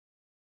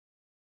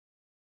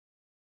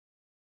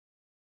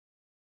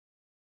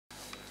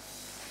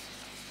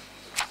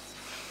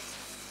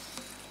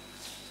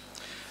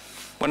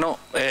Bueno,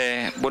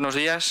 buenos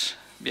días.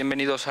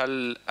 Bienvenidos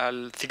al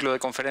ciclo de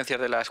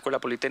conferencias de la Escuela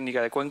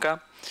Politécnica de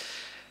Cuenca.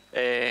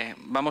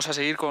 Vamos a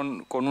seguir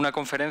con una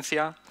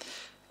conferencia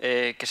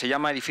que se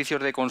llama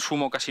Edificios de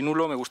consumo casi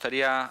nulo. Me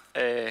gustaría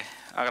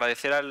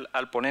agradecer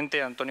al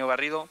ponente, Antonio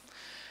Garrido,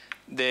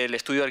 del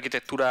estudio de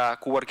arquitectura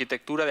Cubo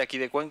Arquitectura de aquí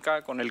de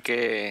Cuenca, con el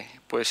que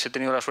pues, he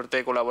tenido la suerte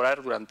de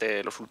colaborar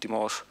durante los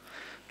últimos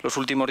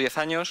 10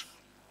 años.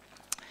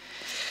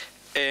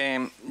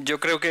 Yo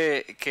creo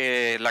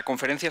que la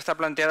conferencia está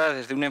planteada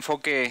desde un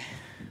enfoque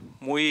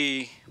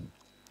muy,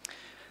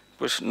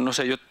 pues no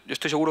sé, yo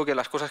estoy seguro que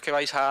las cosas que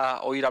vais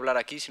a oír hablar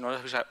aquí, si no las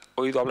habéis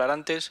oído hablar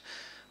antes,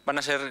 van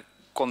a ser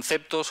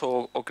conceptos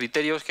o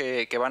criterios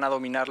que van a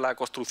dominar la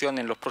construcción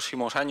en los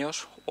próximos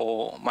años,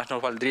 o más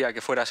nos valdría que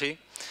fuera así.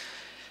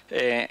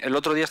 El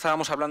otro día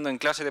estábamos hablando en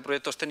clase de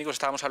proyectos técnicos,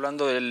 estábamos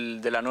hablando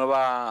de la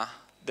nueva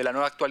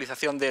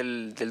actualización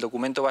del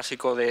documento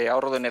básico de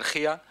ahorro de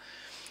energía.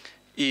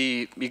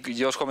 Y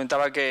yo os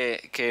comentaba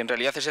que en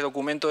realidad ese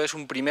documento es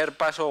un primer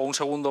paso o un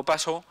segundo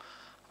paso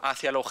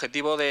hacia el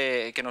objetivo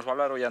que nos va a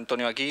hablar hoy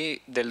Antonio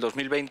aquí, del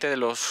 2020 de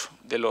los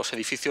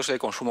edificios de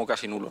consumo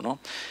casi nulo,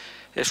 ¿no?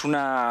 Es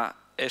una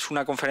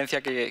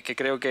conferencia que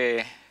creo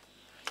que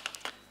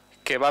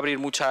va a abrir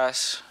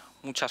muchas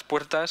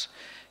puertas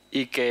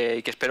y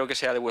que espero que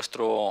sea de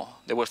vuestro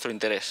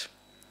interés.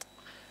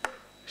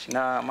 Sin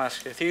nada más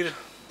que decir,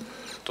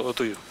 todo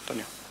tuyo,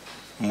 Antonio.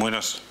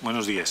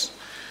 Buenos días.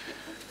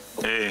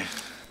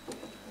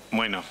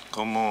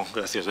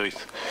 Gracias, David.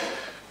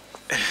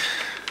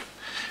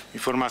 Mi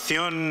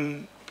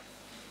formación,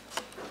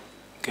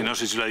 que no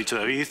sé si lo ha dicho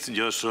David,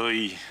 yo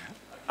soy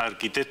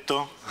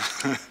arquitecto,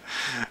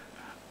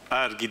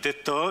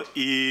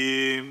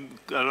 y a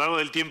lo largo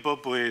del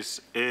tiempo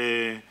pues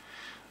he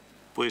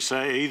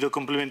ido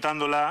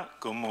complementándola,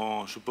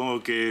 como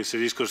supongo que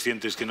seréis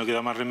conscientes que no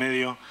queda más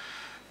remedio,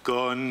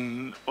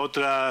 con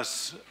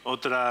otras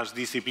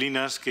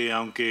disciplinas que,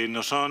 aunque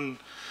no son,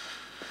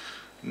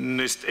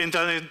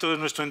 entra dentro de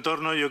nuestro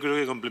entorno, yo creo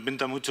que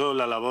complementa mucho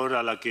la labor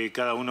a la que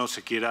cada uno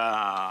se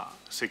quiera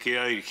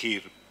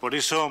dirigir. Por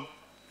eso,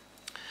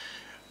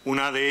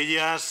 una de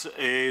ellas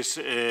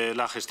es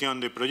la gestión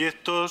de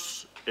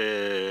proyectos.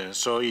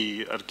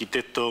 Soy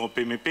arquitecto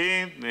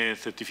PMP,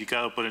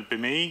 certificado por el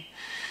PMI,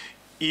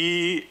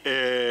 y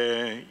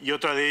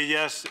otra de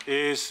ellas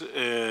es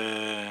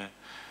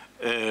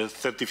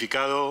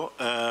certificado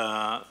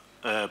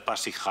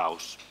Passive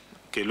House,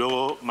 que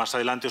luego más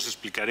adelante os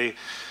explicaré,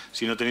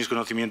 si no tenéis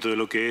conocimiento de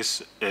lo que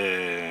es,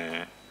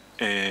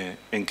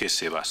 en qué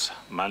se basa,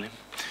 ¿vale?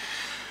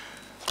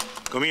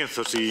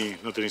 Comienzo si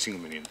no tenéis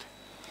inconveniente.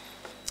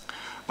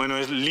 Bueno,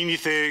 es el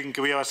índice en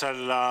que voy a basar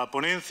la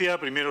ponencia.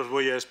 Primero os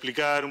voy a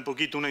explicar un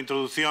poquito una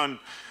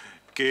introducción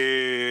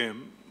que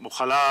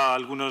ojalá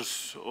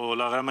algunos o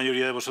la gran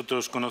mayoría de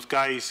vosotros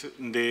conozcáis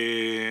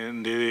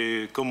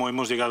de cómo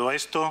hemos llegado a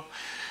esto.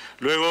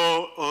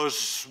 Luego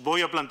os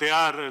voy a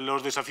plantear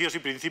los desafíos y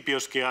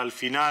principios que al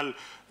final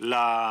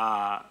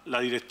la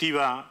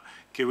directiva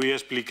que voy a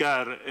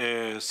explicar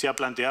se ha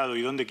planteado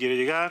y dónde quiere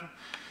llegar.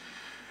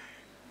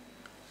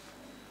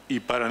 Y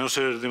para no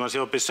ser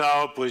demasiado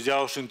pesado, pues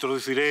ya os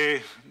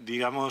introduciré,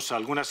 digamos,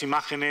 algunas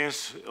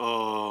imágenes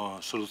o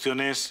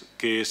soluciones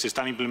que se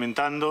están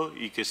implementando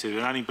y que se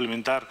deberán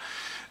implementar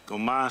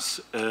con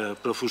más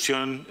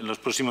profusión en los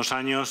próximos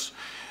años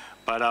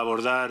para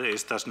abordar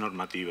estas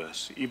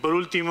normativas. Y por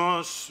último,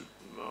 os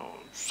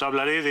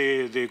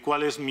hablaré de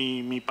cuál es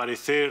mi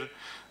parecer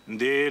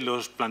de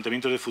los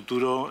planteamientos de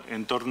futuro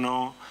en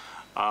torno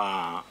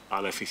a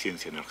la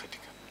eficiencia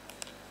energética.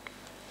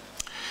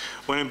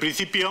 Bueno, en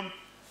principio,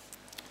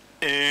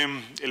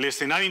 el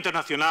escenario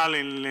internacional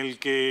en el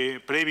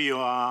que,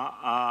 previo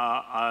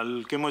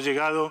al que hemos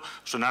llegado,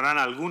 sonarán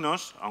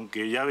algunos,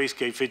 aunque ya veis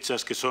que hay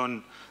fechas que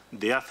son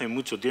de hace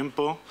mucho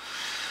tiempo,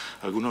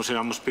 algunos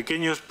éramos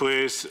pequeños,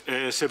 pues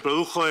se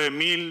produjo en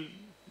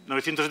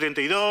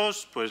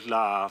 1972, pues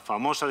la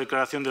famosa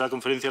declaración de la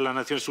Conferencia de las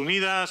Naciones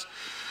Unidas,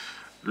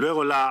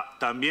 luego la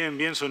también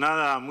bien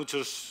sonada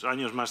muchos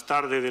años más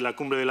tarde de la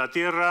Cumbre de la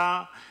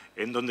Tierra,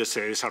 en donde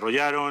se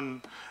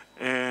desarrollaron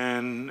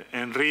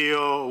en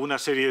Río una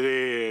serie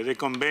de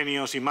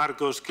convenios y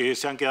marcos que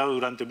se han quedado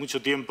durante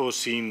mucho tiempo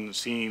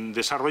sin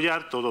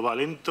desarrollar, todo va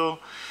lento.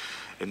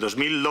 En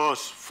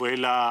 2002 fue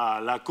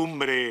la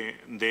cumbre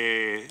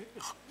de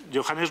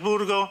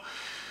Johannesburgo,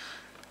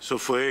 eso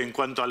fue en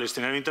cuanto al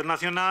escenario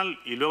internacional,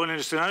 y luego en el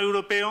escenario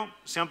europeo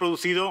se han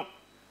producido,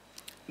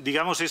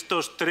 digamos,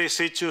 estos tres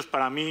hechos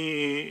para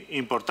mí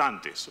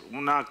importantes.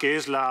 Una que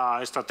es la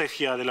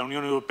estrategia de la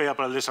Unión Europea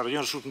para el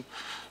desarrollo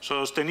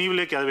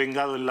sostenible, que ha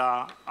devengado en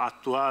la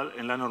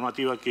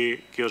normativa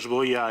que os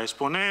voy a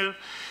exponer.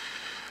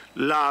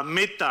 La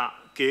meta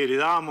que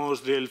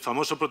heredábamos del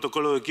famoso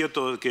protocolo de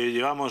Kioto, que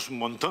llevamos un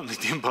montón de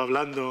tiempo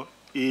hablando,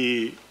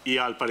 y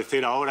al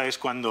parecer ahora es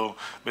cuando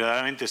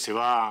verdaderamente se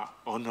va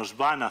o nos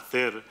van a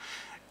hacer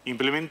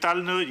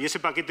implementando, y ese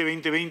paquete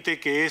 2020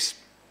 que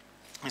es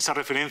esa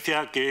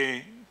referencia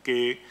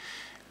que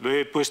lo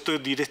he puesto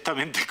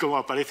directamente como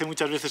aparece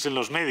muchas veces en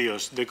los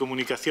medios de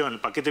comunicación, el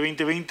paquete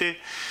 2020,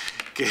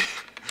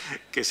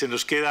 que se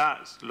nos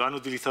queda, lo han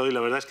utilizado y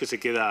la verdad es que se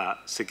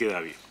queda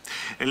bien.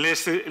 En el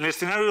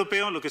escenario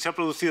europeo, lo que se ha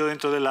producido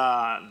dentro del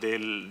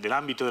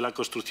ámbito de la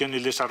construcción y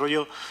el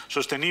desarrollo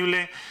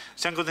sostenible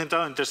se han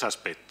concentrado en 3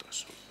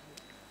 aspectos.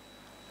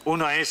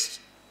 Uno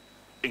es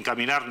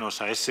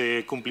encaminarnos a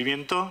ese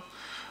cumplimiento.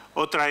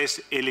 Otra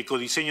es el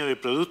ecodiseño de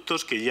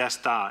productos, que ya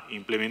está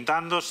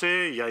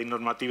implementándose y hay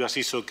normativas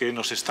ISO que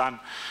nos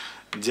están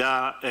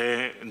ya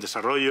en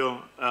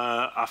desarrollo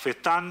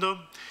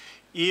afectando.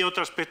 Y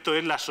otro aspecto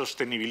es la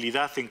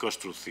sostenibilidad en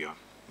construcción,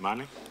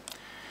 ¿vale?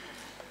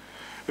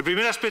 El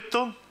primer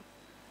aspecto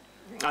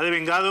ha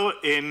devengado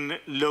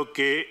en lo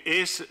que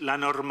es la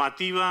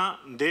normativa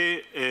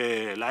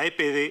de la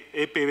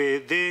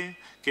EPBD,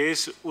 que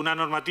es una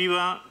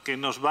normativa que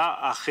nos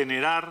va a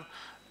generar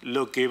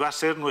lo que va a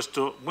ser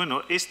nuestro...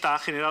 Bueno, esta ha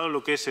generado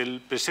lo que es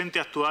el presente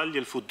actual y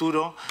el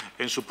futuro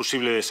en su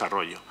posible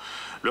desarrollo.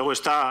 Luego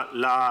está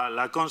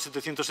la CON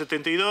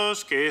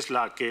 772, que es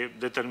la que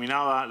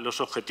determinaba los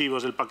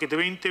objetivos del paquete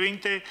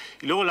 2020,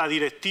 y luego la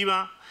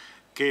directiva,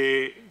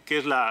 que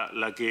es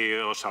la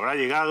que os habrá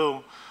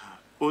llegado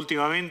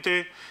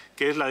últimamente,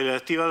 que es la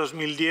Directiva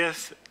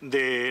 2010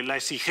 de la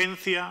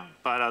exigencia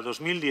para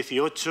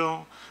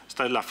 2018,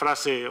 esta es la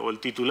frase o el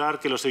titular,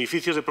 que los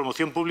edificios de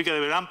promoción pública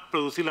deberán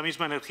producir la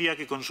misma energía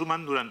que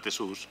consuman durante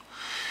su uso.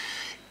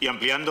 Y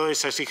ampliando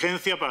esa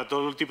exigencia para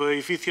todo el tipo de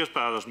edificios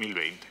para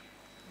 2020.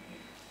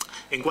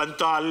 En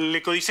cuanto al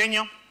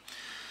ecodiseño,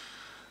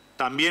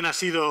 también ha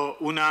sido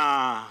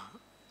una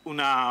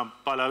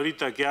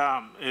palabrita que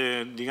ha,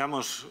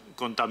 digamos,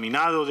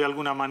 contaminado de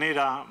alguna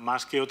manera,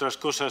 más que otras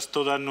cosas,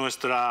 todos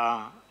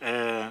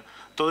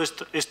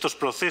estos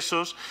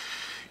procesos.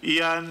 Y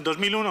en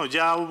 2001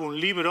 ya hubo un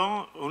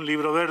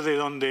libro verde,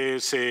 donde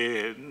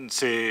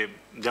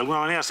de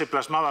alguna manera se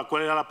plasmaba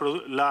cuál era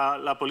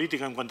la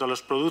política en cuanto a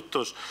los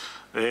productos,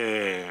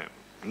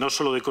 no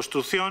solo de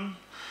construcción.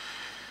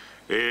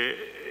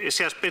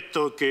 Ese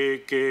aspecto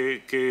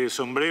que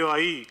sombreo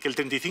ahí, que el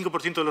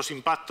 35% de los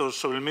impactos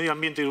sobre el medio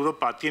ambiente en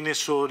Europa tiene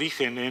su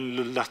origen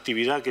en la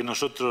actividad que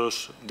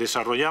nosotros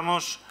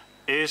desarrollamos,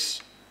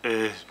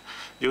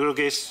 yo creo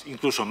que es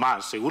incluso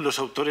más. Según los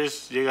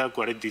autores, llega al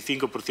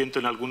 45%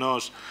 en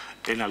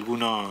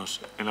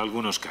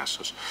algunos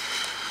casos.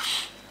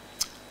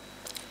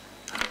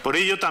 Por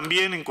ello,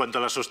 también, en cuanto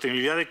a la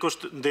sostenibilidad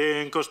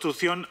en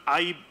construcción,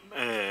 hay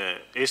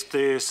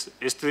este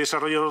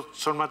desarrollo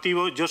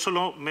normativo. Yo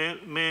solo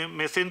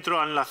me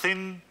centro en la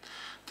CEN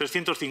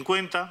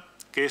 350,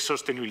 que es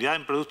sostenibilidad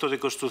en productos de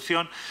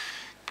construcción,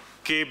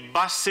 que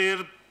va a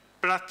ser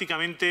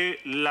prácticamente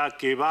la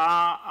que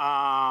va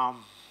a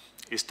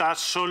estar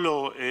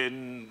solo,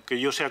 que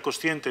yo sea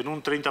consciente, en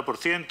un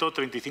 30%,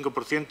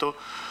 35%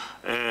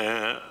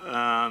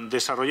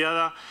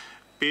 desarrollada,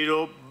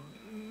 pero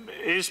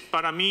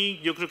para mí,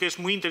 yo creo que es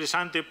muy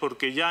interesante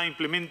porque ya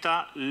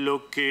implementa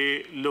lo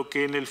que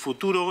en el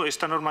futuro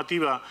esta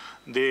normativa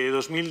de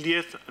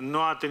 2010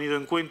 no ha tenido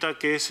en cuenta,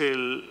 que es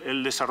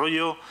el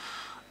desarrollo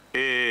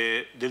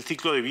del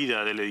ciclo de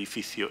vida del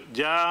edificio.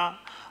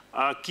 Ya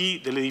aquí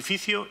del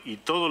edificio y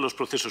todos los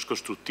procesos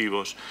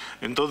constructivos.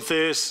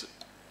 Entonces,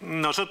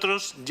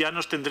 nosotros ya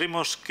nos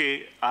tendremos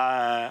que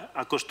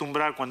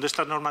acostumbrar, cuando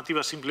estas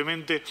normativas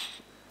simplemente,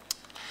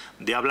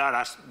 de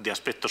hablar de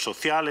aspectos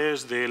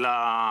sociales, de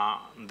la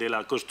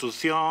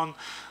construcción,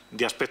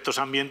 de aspectos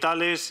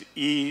ambientales,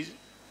 y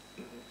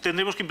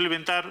tendremos que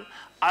implementar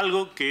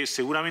algo que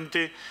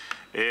seguramente,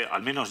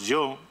 al menos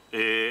yo,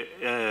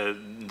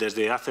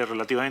 desde hace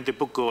relativamente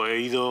poco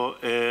he ido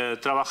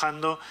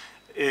trabajando,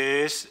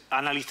 es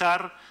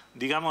analizar,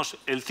 digamos,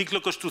 el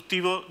ciclo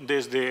constructivo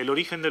desde el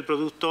origen del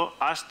producto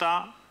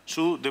hasta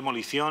su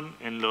demolición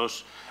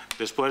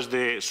después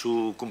de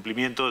su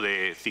cumplimiento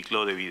de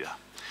ciclo de vida.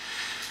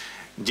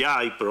 Ya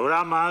hay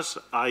programas,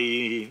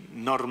 hay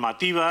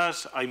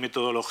normativas, hay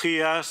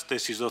metodologías,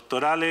 tesis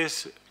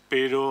doctorales,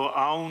 pero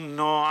aún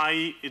no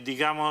hay,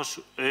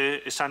 digamos,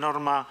 esa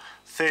norma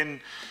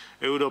CEN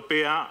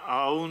europea,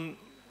 aún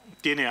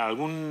tiene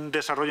algún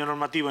desarrollo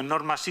normativo en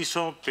normas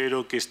ISO,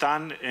 pero que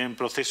están en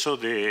proceso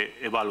de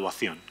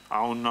evaluación,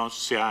 aún no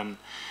se han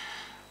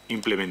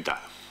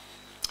implementado.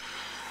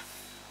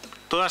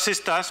 Todas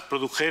estas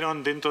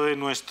produjeron dentro de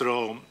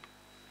nuestro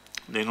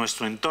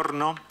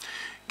entorno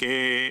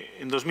que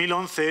en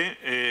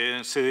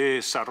 2011 se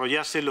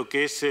desarrollase lo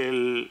que es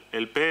el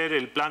PER,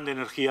 el Plan de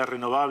Energías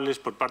Renovables,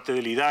 por parte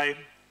del IDAE.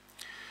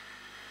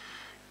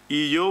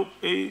 Y yo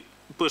he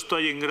puesto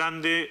ahí en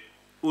grande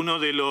uno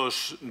de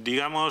los,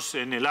 digamos,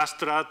 en el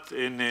Astrat,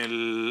 en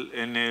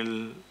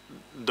el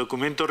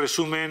documento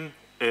resumen,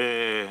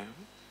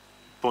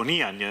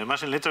 ponían, y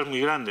además en letras muy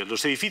grandes: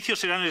 los edificios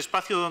serán el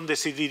espacio donde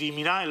se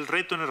dirimirá el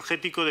reto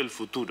energético del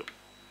futuro.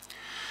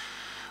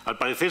 Al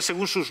parecer,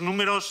 según sus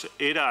números,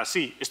 era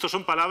así. Estas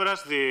son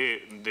palabras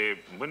de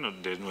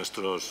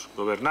nuestros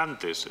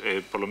gobernantes,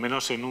 por lo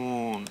menos en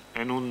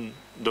un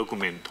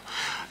documento.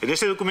 En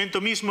ese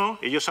documento mismo,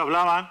 ellos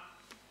hablaban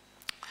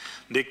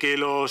de que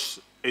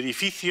los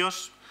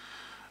edificios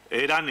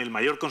eran el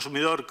mayor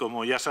consumidor,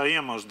 como ya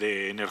sabíamos,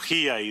 de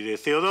energía y de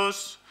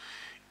CO2,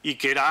 y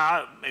que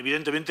era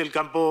evidentemente el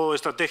campo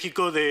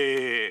estratégico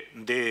de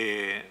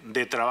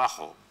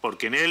trabajo,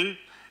 porque en él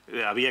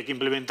había que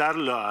implementar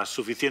las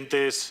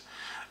suficientes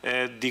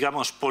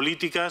digamos,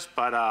 políticas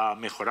para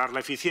mejorar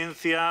la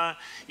eficiencia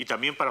y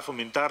también para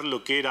fomentar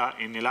lo que era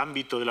en el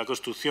ámbito de la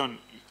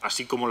construcción,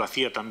 así como lo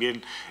hacía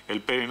también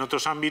el PER en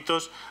otros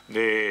ámbitos,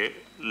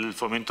 del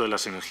fomento de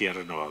las energías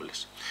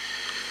renovables.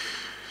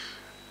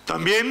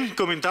 También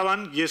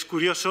comentaban, y es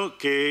curioso,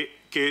 que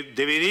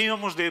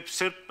deberíamos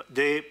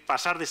de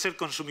pasar de ser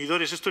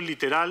consumidores, esto es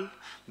literal,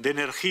 de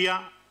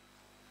energía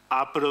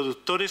a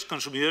productores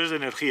consumidores de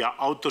energía,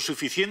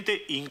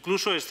 autosuficiente,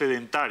 incluso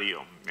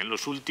excedentario. En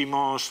los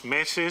últimos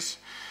meses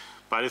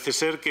parece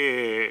ser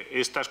que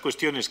estas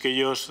cuestiones que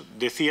ellos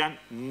decían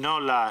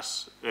no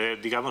las,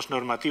 digamos,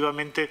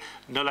 normativamente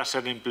no las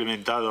han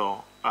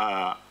implementado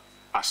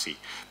así.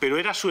 Pero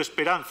era su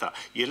esperanza,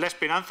 y es la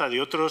esperanza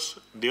de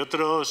otros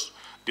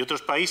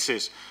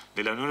países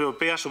de la Unión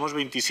Europea. Somos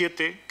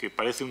 27, que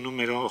parece un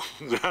número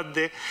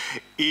grande,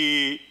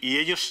 y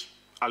ellos,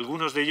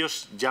 algunos de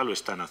ellos ya lo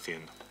están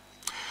haciendo.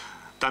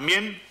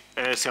 También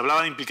se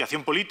hablaba de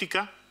implicación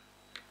política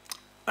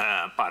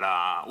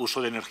para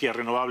uso de energías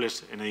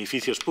renovables en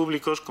edificios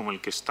públicos como el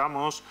que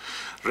estamos,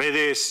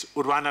 redes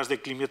urbanas de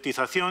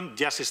climatización.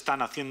 Ya se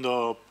están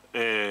haciendo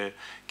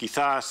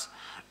quizás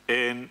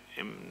en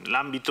el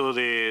ámbito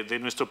de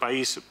nuestro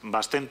país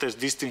bastantes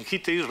district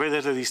heating,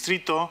 redes de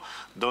distrito,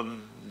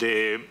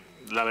 donde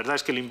la verdad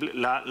es que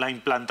la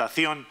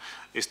implantación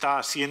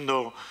está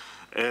siendo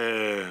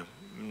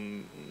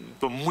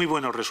con muy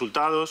buenos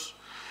resultados.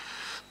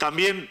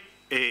 También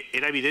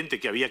era evidente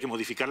que había que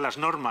modificar las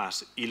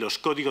normas y los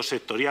códigos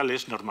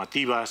sectoriales,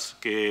 normativas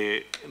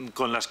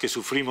con las que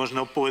sufrimos.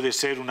 No puede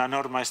ser una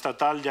norma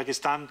estatal, ya que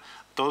están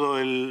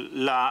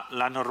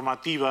la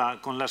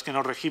normativa con las que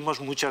nos regimos,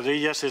 muchas de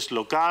ellas es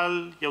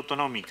local y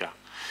autonómica.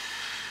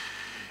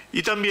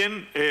 Y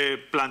también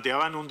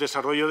planteaban un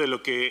desarrollo de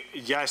lo que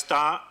ya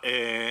está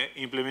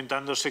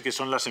implementándose, que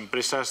son las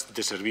empresas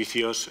de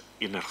servicios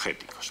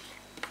energéticos.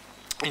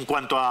 En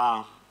cuanto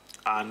a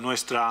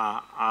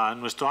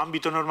nuestro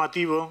ámbito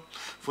normativo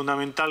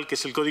fundamental, que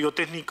es el Código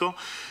Técnico,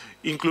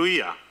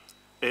 incluía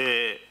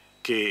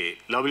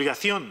que la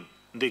obligación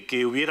de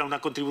que hubiera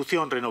una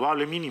contribución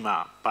renovable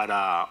mínima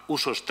para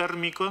usos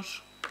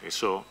térmicos,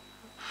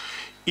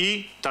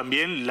 y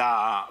también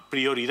la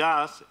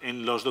prioridad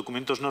en los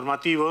documentos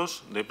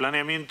normativos de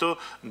planeamiento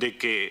de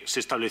que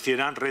se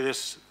establecieran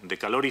redes de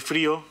calor y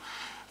frío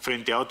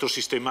frente a otros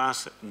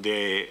sistemas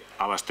de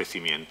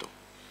abastecimiento.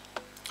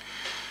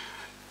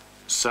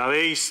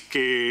 Sabéis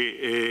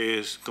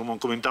que, como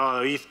comentaba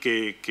David,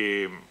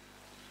 que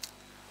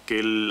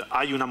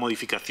hay una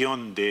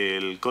modificación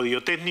del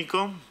Código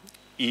Técnico,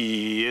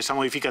 y esa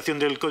modificación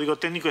del Código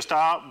Técnico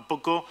está un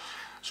poco,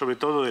 sobre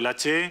todo del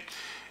HE,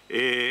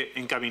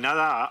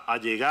 encaminada a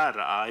llegar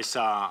a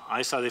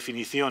esa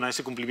definición, a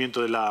ese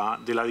cumplimiento de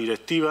la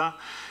directiva,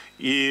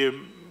 y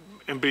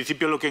en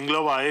principio lo que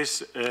engloba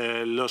es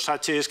los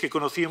HEs que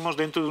conocíamos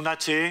dentro de un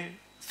HE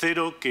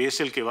 0, que es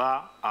el que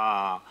va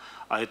a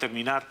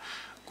determinar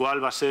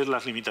cuál va a ser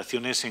las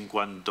limitaciones en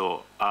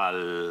cuanto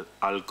al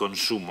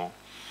consumo.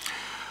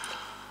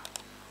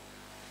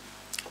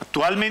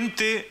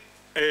 Actualmente,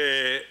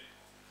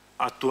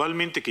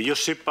 que yo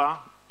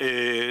sepa,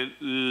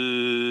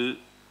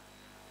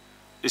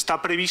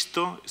 está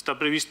previsto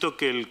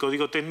que el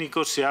Código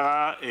Técnico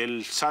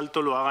el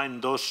salto lo haga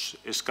en 2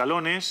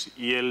 escalones,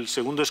 y el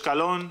segundo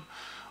escalón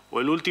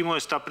o el último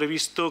está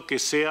previsto que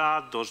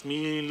sea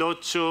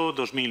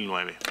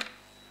 2008-2009.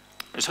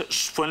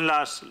 Esas fueron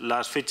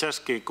las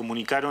fechas que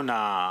comunicaron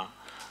a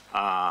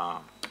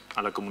la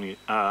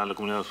Comunidad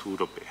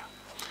Europea.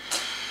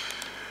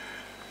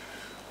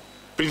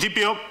 En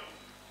principio,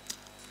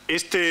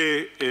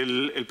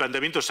 el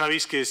planteamiento,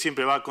 sabéis que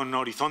siempre va con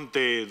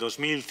horizonte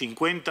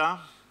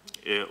 2050,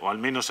 o al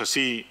menos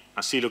así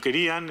lo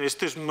querían.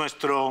 Este es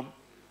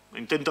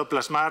intento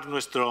plasmar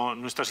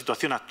nuestra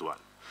situación actual.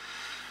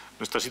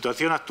 Nuestra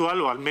situación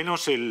actual, o al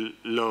menos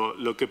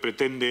lo que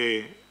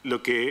pretende,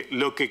 lo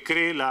que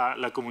cree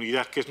la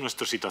comunidad que es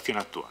nuestra situación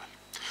actual.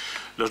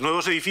 Los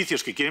nuevos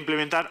edificios que quiere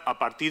implementar a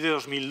partir de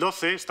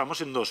 2012,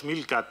 estamos en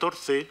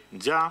 2014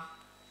 ya,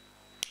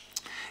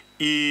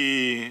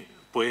 y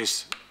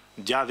pues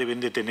ya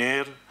deben de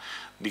tener,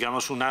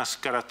 digamos, unas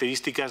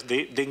características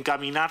de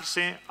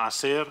encaminarse a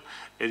ser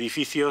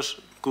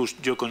edificios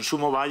cuyo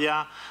consumo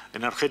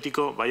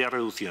energético vaya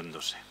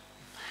reduciéndose.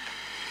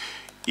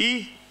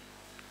 Y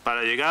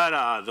para llegar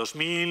a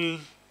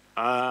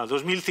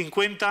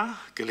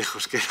 2050, qué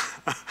lejos queda,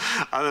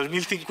 a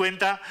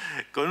 2050,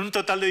 con un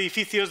total de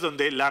edificios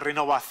donde la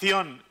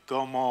renovación,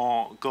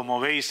 como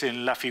veis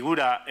en la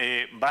figura,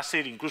 va a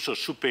ser incluso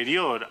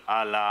superior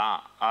a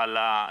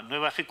la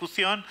nueva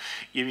ejecución,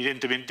 y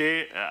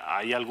evidentemente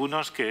hay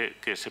algunos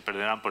que se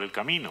perderán por el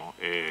camino.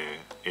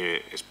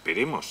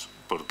 Esperemos,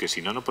 porque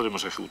si no, no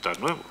podemos ejecutar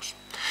nuevos.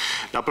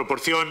 La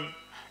proporción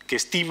que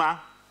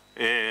estima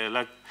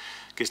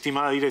que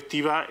estima la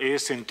directiva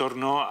es en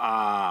torno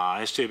a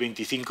ese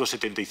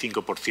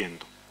 25-75%.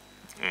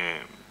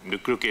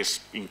 Yo creo que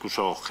es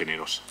incluso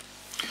generosa.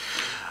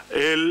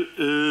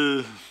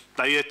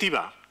 La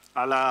directiva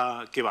a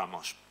la que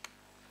vamos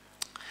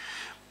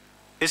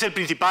es el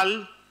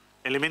principal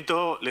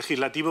elemento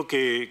legislativo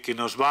que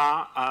nos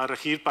va a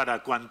regir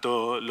para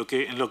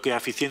en lo que a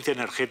eficiencia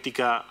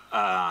energética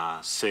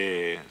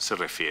se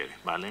refiere,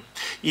 ¿vale?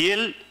 Y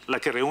la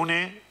que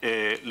reúne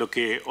lo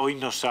que hoy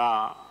nos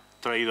ha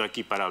traído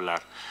aquí para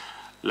hablar,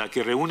 la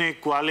que reúne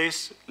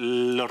cuáles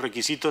los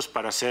requisitos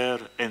para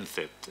ser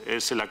ENCET.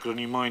 Es el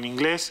acrónimo en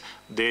inglés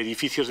de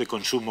edificios de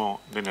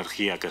consumo de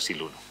energía casi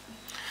nulo.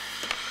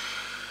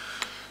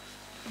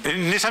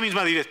 En esa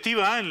misma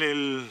directiva, en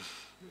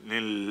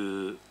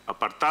el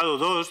apartado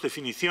 2,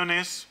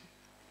 definiciones,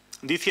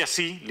 dice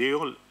así,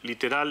 leo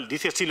literal,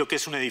 dice así lo que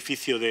es un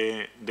edificio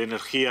de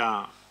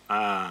energía,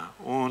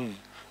 un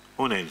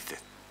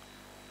ENCET.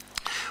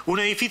 Un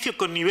edificio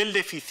con nivel de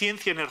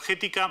eficiencia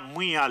energética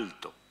muy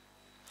alto.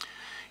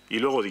 Y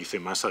luego dice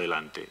más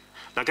adelante,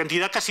 la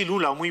cantidad casi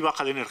nula o muy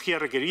baja de energía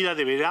requerida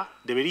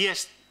debería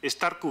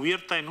estar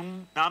cubierta en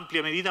una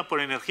amplia medida por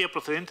energía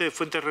procedente de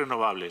fuentes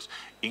renovables,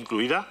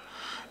 incluida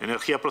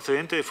energía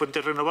procedente de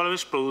fuentes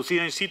renovables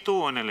producida in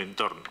situ o en el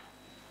entorno,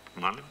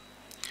 ¿vale?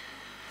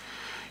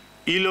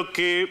 Y lo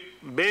que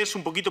ves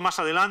un poquito más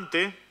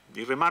adelante,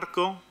 y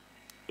remarco,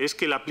 es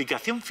que la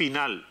aplicación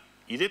final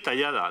y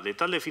detallada de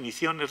tal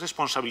definición es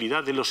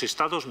responsabilidad de los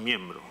Estados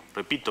miembros.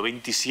 Repito,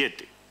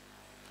 27.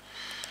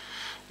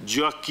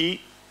 Yo aquí,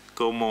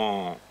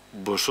 como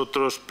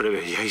vosotros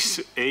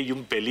preveíais, hay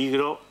un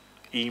peligro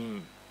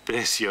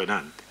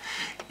impresionante.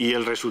 Y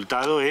el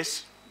resultado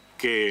es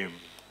que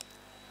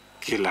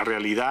la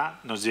realidad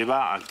nos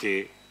lleva a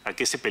que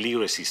ese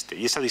peligro existe.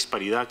 Y esa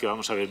disparidad que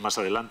vamos a ver más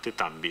adelante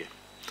también.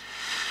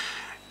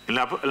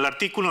 El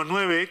artículo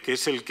 9, que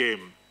es el que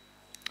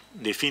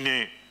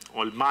define,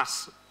 o el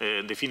más,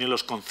 define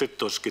los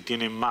conceptos que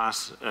tienen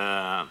más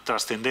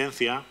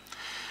trascendencia,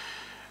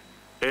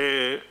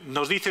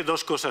 nos dice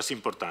dos cosas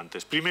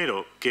importantes.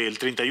 Primero, que el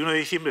 31 de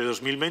diciembre de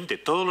 2020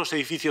 todos los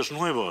edificios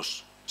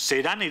nuevos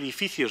serán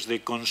edificios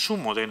de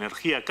consumo de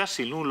energía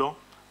casi nulo,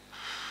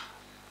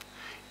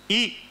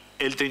 y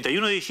el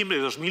 31 de diciembre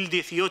de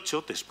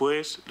 2018,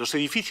 después, los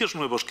edificios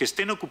nuevos que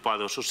estén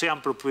ocupados o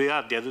sean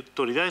propiedad de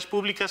autoridades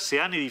públicas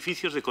sean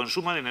edificios de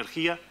consumo de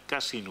energía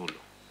casi nulo.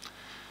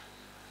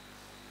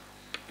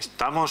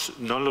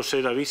 No lo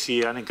sé, David,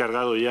 si han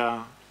encargado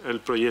ya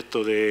el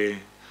proyecto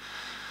de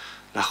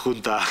la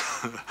Junta.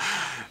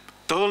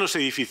 Todos los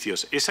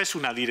edificios. Esa es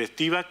una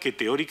directiva que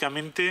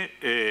teóricamente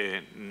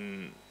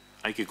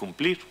hay que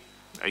cumplir.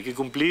 Hay que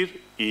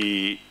cumplir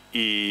y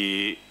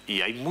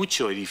hay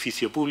mucho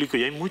edificio público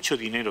y hay mucho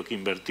dinero que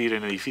invertir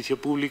en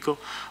edificio público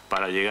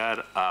para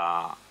llegar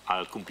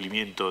al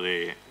cumplimiento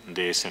de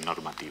esa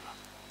normativa.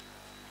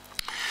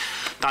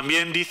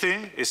 También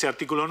dice ese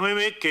artículo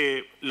 9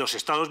 que los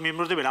Estados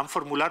miembros deberán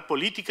formular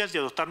políticas y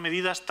adoptar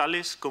medidas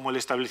tales como el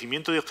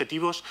establecimiento de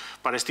objetivos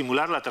para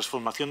estimular la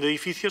transformación de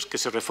edificios que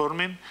se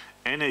reformen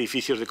en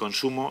edificios de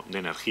consumo de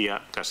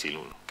energía casi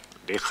nulo.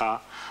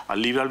 Deja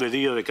al libre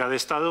albedrío de cada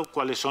Estado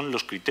cuáles son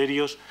los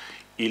criterios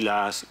y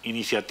las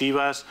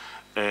iniciativas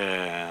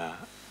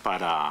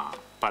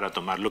para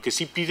tomar. Lo que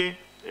sí pide,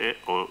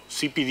 o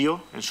sí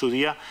pidió en su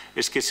día,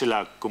 es que se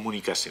la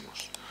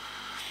comunicásemos.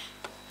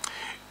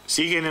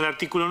 Sigue en el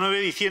artículo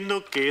 9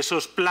 diciendo que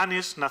esos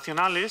planes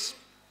nacionales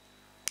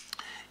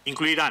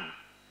incluirán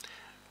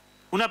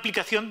la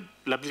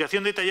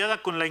aplicación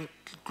detallada con la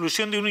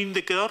inclusión de un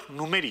indicador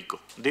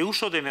numérico de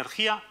uso de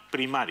energía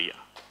primaria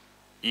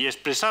y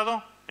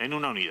expresado en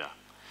una unidad.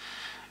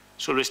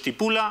 Eso lo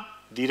estipula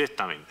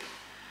directamente.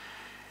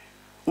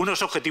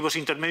 Unos objetivos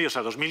intermedios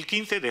a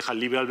 2015, deja el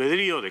libre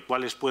albedrío de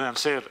cuáles puedan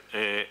ser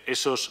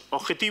esos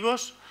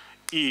objetivos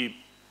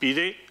y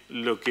pide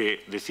lo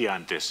que decía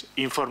antes,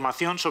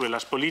 información sobre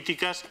las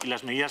políticas y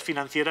las medidas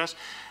financieras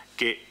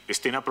que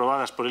estén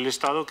aprobadas por el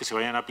Estado que se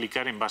vayan a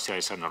aplicar en base a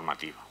esa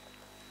normativa.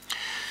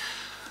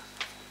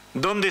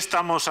 ¿Dónde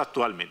estamos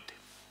actualmente?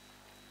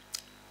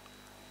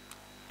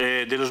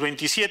 De los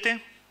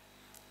 27,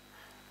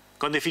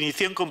 con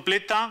definición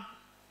completa,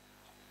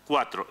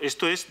 4.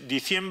 Esto es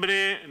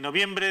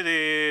noviembre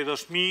de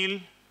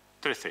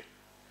 2013.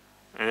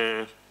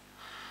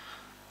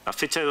 La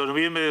fecha de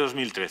noviembre de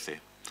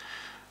 2013.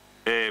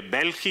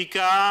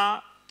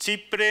 Bélgica,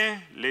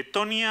 Chipre,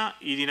 Letonia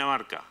y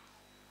Dinamarca.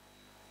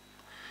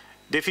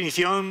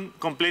 Definición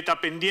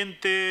completa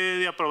pendiente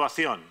de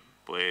aprobación.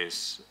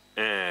 Pues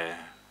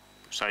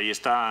ahí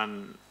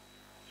están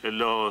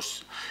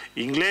los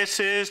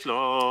ingleses,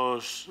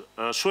 los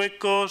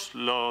suecos,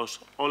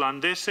 los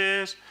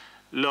holandeses,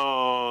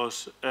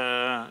 los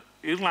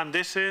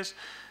irlandeses,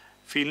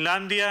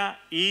 Finlandia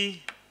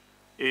y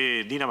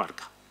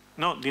Dinamarca.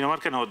 No,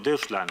 Dinamarca no,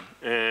 Deutschland,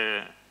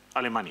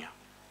 Alemania.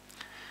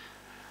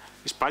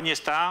 España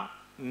está,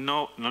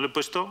 no lo he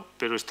puesto,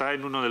 pero está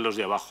en uno de los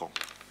de abajo,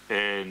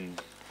 en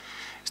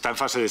está en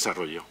fase de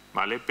desarrollo,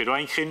 ¿vale? Pero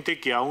hay gente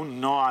que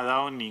aún no ha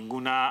dado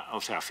ninguna,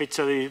 o sea, a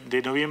fecha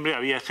de noviembre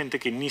había gente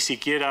que ni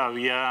siquiera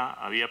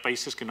había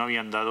países que no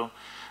habían dado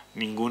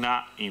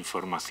ninguna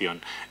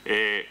información.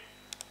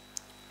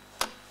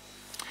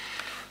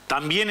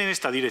 También en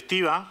esta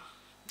directiva,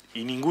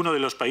 y ninguno de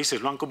los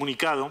países lo han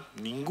comunicado,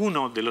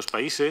 ninguno de los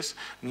países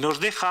nos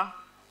deja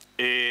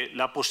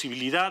la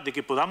posibilidad de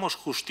que podamos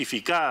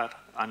justificar,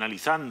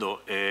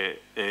 analizando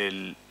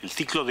el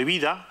ciclo de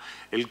vida,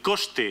 el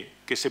coste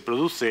que se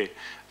produce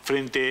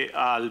frente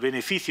al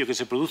beneficio que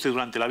se produce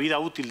durante la vida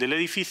útil del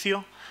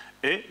edificio,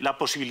 la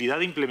posibilidad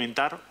de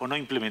implementar o no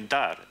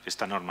implementar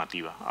esta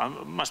normativa.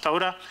 Hasta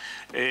ahora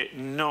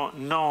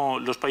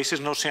los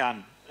países no se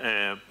han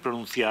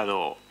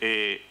pronunciado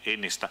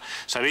en esta.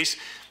 Sabéis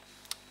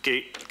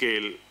que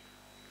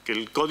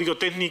el código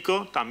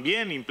técnico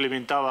también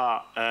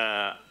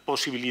implementaba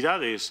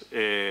posibilidades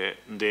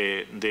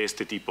de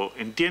este tipo.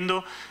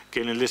 Entiendo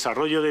que en el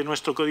desarrollo de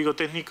nuestro código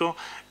técnico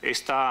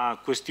esta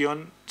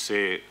cuestión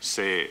se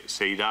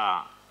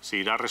irá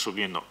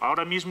resolviendo.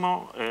 Ahora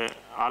mismo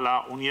a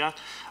la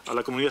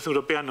Comunidad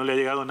Europea no le ha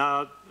llegado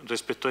nada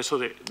respecto a eso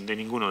de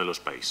ninguno de los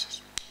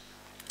países.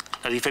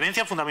 Las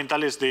diferencias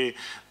fundamentales de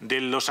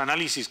los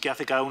análisis que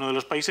hace cada uno de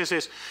los países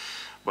es,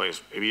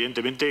 pues,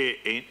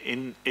 evidentemente,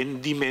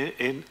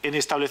 en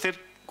establecer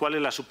cuál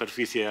es la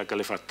superficie a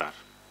calefactar.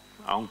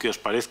 Aunque os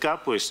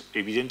parezca, pues,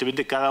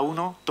 evidentemente, cada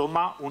uno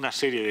toma una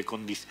serie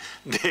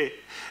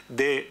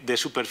de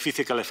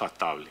superficie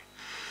calefactable.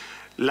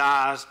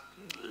 Las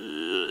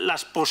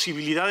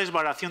posibilidades de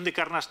variación de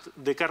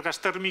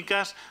cargas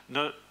térmicas,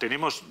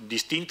 tenemos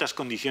distintas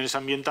condiciones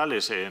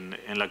ambientales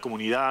en la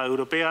Comunidad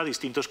Europea,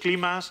 distintos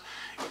climas,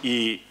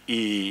 y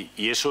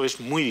eso es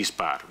muy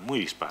dispar, muy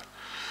dispar.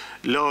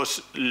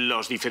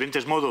 Los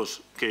diferentes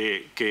modos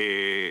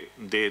de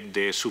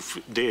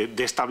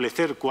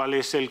establecer cuál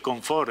es el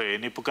confort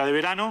en época de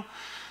verano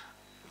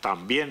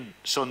también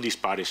son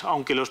dispares,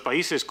 aunque los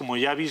países, como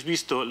ya habéis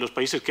visto, los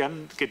países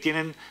que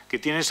tienen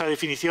esa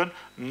definición,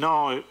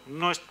 no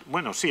es,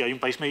 bueno, sí, hay un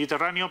país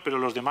mediterráneo, pero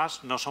los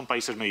demás no son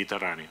países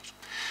mediterráneos.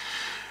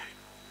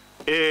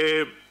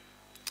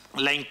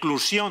 La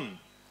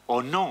inclusión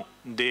o no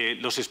de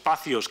los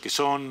espacios que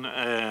son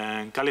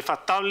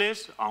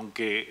calefactables,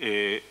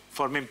 aunque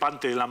formen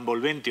parte del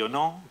envolvente o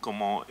no,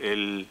 como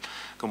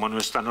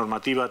nuestra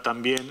normativa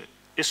también,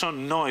 eso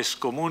no es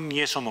común ni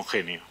es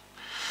homogéneo.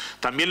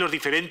 También los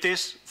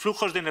diferentes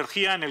flujos de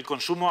energía en el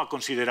consumo a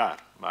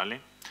considerar,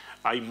 ¿vale?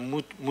 Hay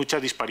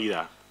mucha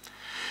disparidad.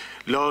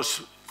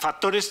 Los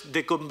factores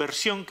de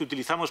conversión que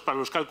utilizamos para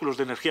los cálculos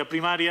de energía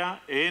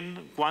primaria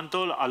en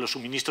cuanto a los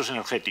suministros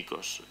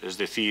energéticos. Es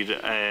decir,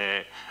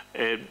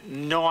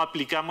 no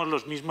aplicamos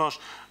los mismos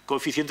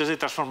coeficientes de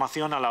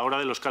transformación a la hora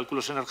de los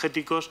cálculos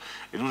energéticos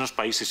en unos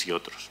países y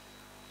otros.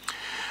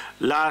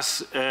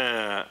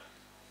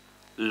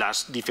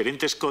 Las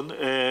diferentes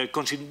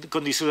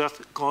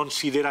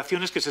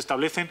consideraciones que se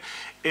establecen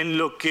en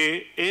lo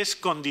que es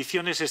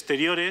condiciones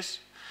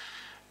exteriores,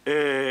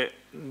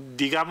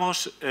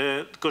 digamos,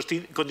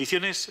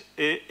 condiciones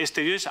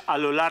exteriores a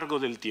lo largo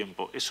del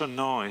tiempo. Eso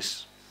no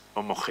es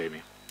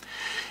homogéneo.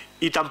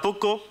 Y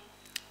tampoco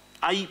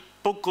hay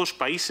pocos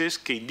países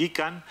que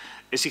indican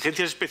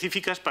exigencias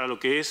específicas para lo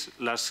que es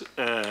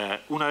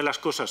una de las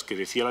cosas que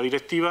decía la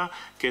directiva,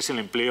 que es el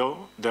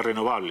empleo de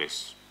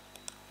renovables.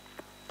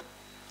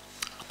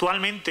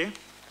 Actualmente,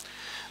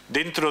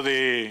 dentro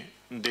de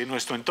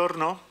nuestro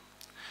entorno,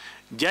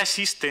 ya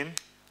existen,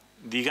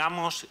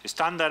 digamos,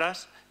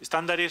 estándares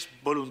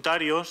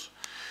voluntarios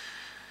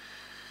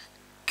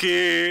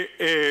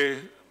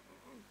que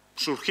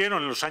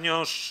surgieron en los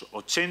años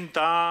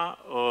 80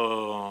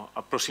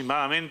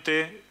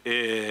 aproximadamente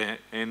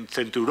en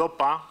Centro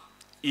Europa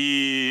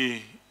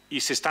y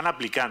se están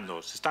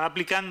aplicando. Se están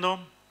aplicando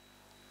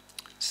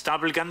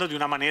de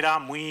una manera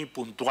muy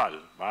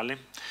puntual, ¿vale?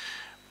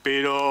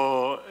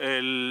 Pero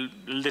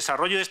el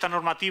desarrollo de esta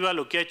normativa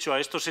lo que ha hecho a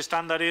estos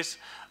estándares,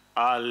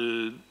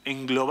 al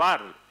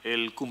englobar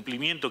el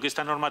cumplimiento que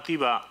esta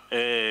normativa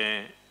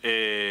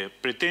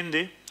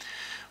pretende,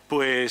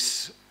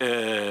 pues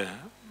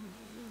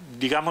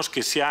digamos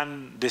que se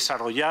han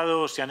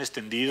desarrollado, se han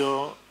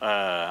extendido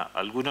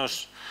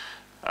algunos,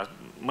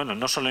 bueno,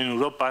 no solo en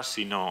Europa,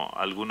 sino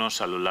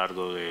algunos a lo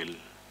largo del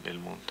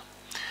mundo.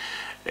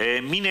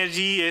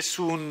 Minergy es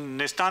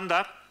un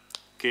estándar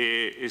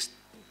que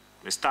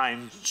está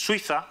en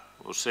Suiza,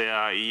 o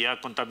sea, y ha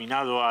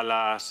contaminado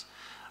a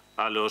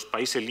los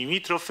países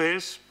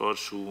limítrofes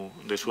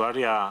de su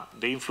área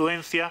de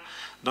influencia,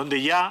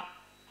 donde ya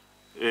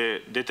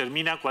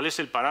determina cuál es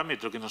el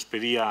parámetro que nos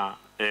pedía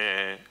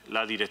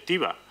la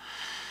directiva.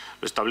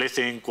 Lo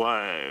establece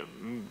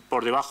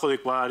por debajo de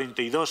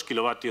 42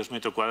 kilovatios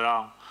metro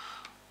cuadrado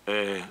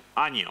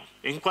año.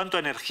 En cuanto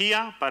a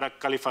energía para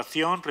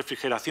calefacción,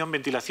 refrigeración,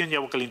 ventilación y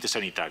agua caliente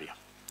sanitaria.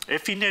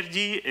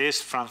 F-Energy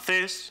es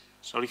francés,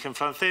 es origen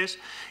francés,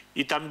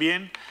 y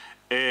también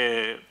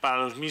para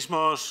los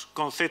mismos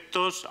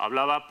conceptos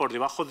hablaba por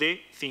debajo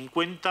de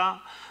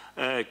 50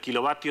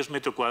 kilovatios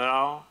metro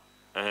cuadrado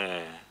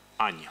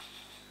año.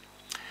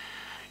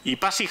 Y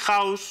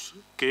Passivhaus,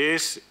 que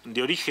es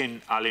de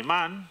origen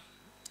alemán,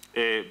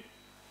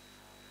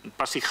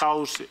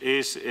 Passivhaus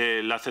es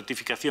la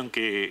certificación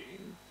que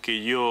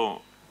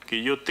yo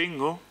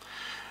tengo,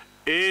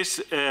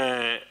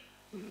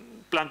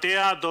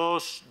 plantea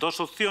dos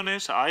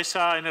opciones. A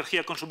esa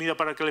energía consumida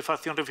para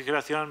calefacción,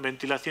 refrigeración,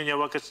 ventilación y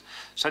agua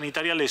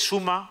sanitaria le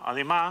suma,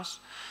 además,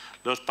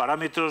 los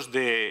parámetros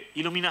de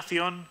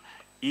iluminación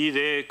y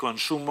de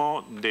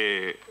consumo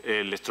de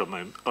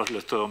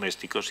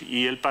electrodomésticos.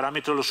 Y el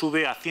parámetro lo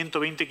sube a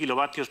 120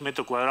 kilovatios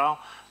metro cuadrado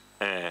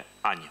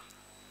año.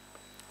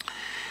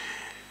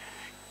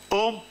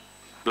 O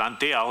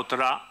plantea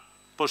otra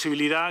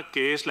posibilidad,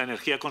 que es la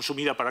energía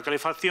consumida para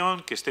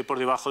calefacción, que esté por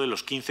debajo de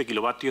los 15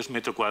 kilovatios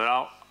metro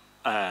cuadrado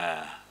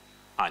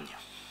año.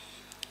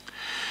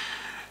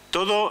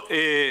 Todo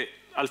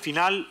al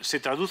final se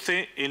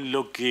traduce en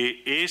lo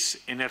que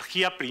es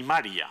energía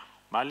primaria,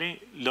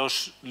 ¿vale?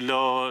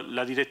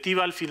 La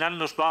directiva al final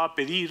nos va a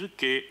pedir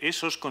que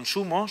esos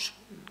consumos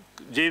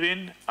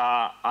lleven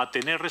a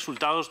tener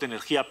resultados de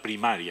energía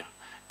primaria,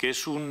 que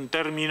es un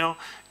término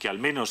que, al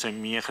menos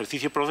en mi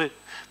ejercicio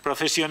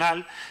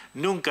profesional,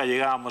 nunca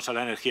llegábamos a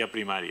la energía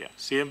primaria.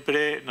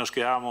 Siempre nos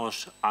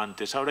quedábamos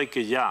antes. Ahora hay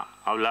que ya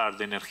hablar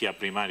de energía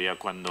primaria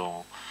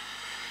cuando...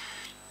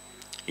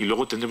 Y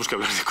luego tendremos que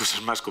hablar de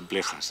cosas más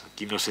complejas.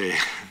 Aquí no sé...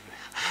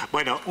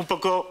 Bueno, un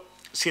poco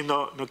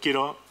siendo... No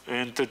quiero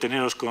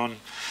entreteneros con...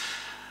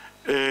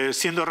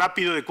 siendo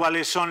rápido de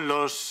cuáles son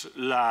las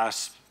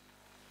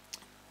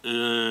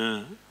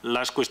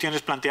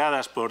cuestiones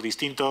planteadas por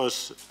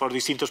distintos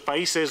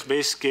países.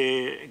 Ves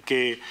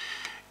que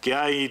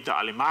hay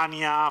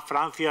Alemania,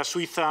 Francia,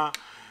 Suiza,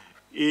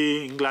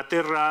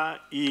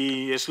 Inglaterra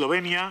y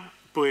Eslovenia.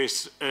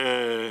 Pues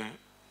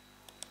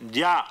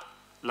ya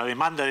la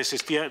demanda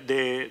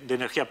de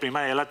energía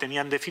primaria ya la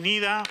tenían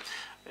definida.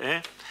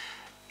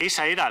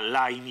 Esa era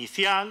la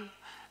inicial.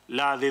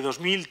 La de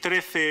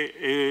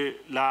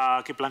 2013,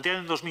 la que plantean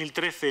en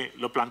 2013,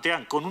 lo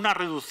plantean con una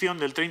reducción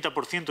del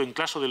 30% en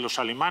caso de los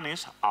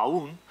alemanes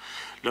aún.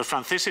 Los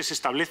franceses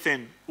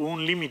establecen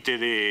un límite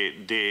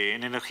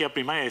en energía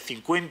primaria de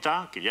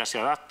 50, que ya se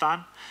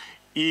adaptan,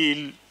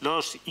 y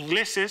los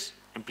ingleses,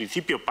 en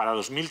principio para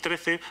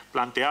 2013,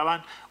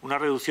 planteaban una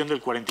reducción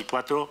del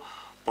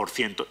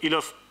 44%. Y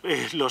los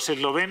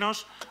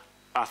eslovenos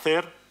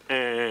hacer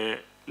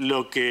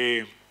lo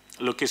que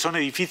son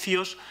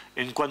edificios,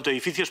 en cuanto a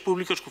edificios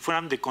públicos que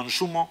fueran de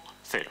consumo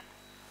cero.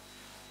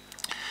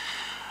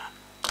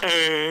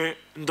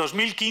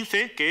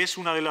 2015, que es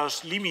uno de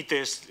los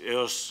límites,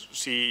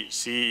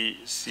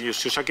 si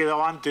os ha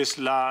quedado antes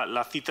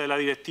la cita de la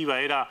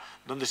directiva, era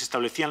donde se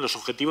establecían los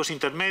objetivos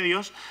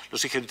intermedios.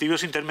 Los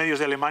objetivos intermedios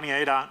de Alemania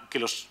era que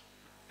los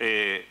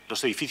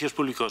edificios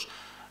públicos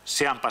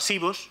sean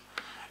pasivos.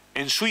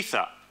 En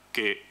Suiza,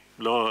 que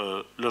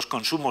los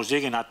consumos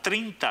lleguen a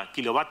 30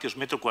 kilovatios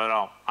metro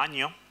cuadrado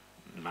año,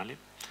 ¿vale?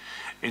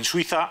 En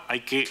Suiza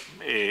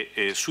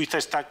Suiza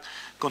está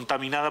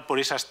contaminada por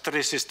esas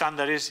tres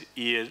estándares,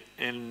 y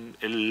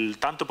el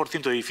tanto por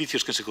ciento de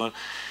edificios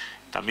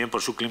también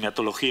por su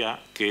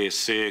climatología, que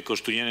se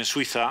construyen en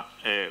Suiza,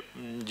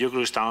 yo creo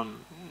que están,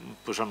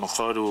 pues a lo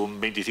mejor un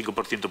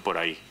 25% por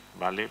ahí,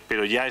 ¿vale?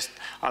 Pero ya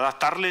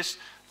adaptarles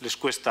les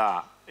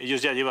cuesta,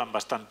 ellos ya llevan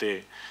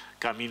bastante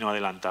camino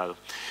adelantado.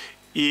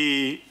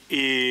 Y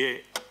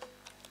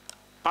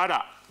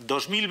para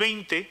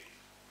 2020,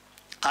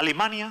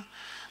 Alemania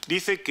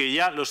dice que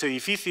ya los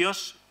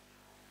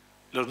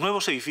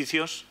nuevos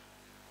edificios,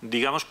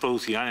 digamos,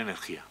 producirán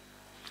energía.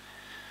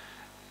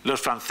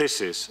 Los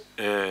franceses,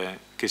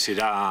 que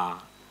será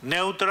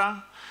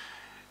neutra.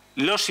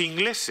 Los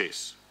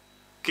ingleses,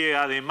 que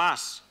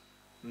además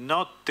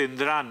no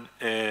tendrán,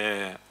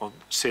 o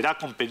será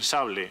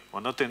compensable,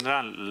 o no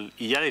tendrán,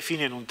 y ya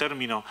definen un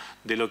término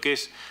de lo que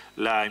es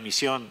la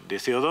emisión de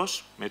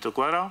CO2 metro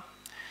cuadrado.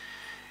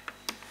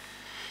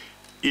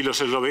 Y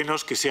los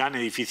eslovenos, que sean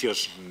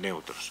edificios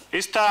neutros.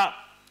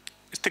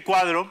 Este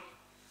cuadro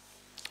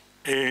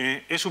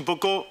es un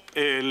poco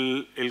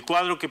el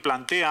cuadro que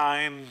plantea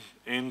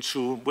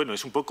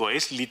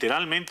es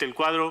literalmente el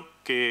cuadro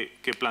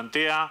que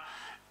plantea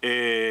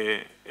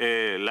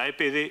la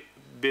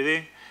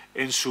EPBD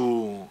en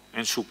su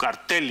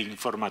cartel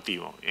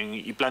informativo,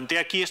 y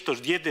plantea aquí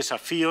estos 10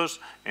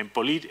 desafíos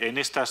en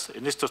estos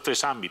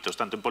tres ámbitos,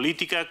 tanto en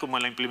política como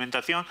en la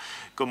implementación,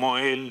 como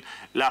en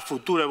la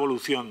futura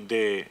evolución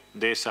de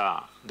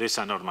esa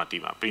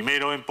normativa.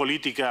 Primero, en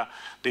política,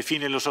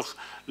 define el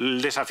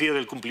desafío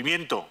del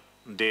cumplimiento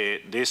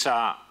de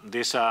esa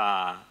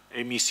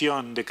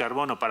emisión de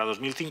carbono para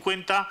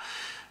 2050,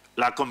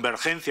 la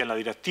convergencia en la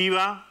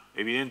directiva,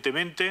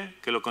 evidentemente,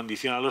 que lo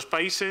condiciona a los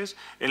países.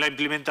 En la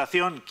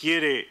implementación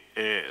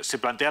se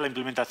plantea la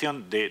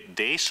implementación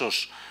de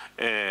esos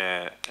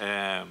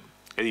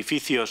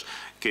edificios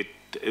que,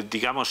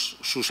 digamos,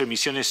 sus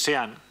emisiones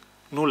sean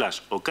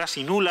nulas o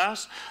casi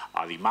nulas,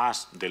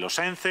 además de los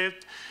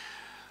ENCET.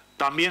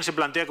 También se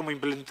plantea como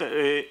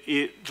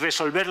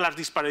resolver las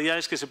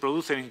disparidades que se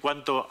producen en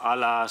cuanto a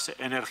las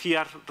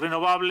energías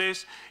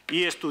renovables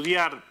y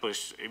estudiar,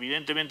 pues,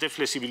 evidentemente,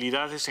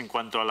 flexibilidades en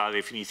cuanto a la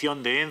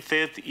definición de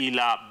ENCED y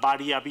la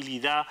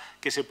variabilidad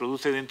que se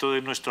produce dentro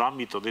de nuestro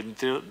ámbito,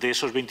 dentro de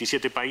esos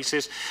 27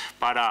 países,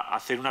 para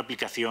hacer una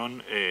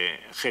aplicación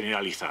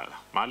generalizada,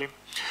 ¿vale?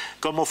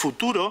 Como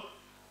futuro,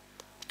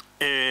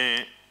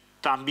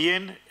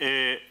 también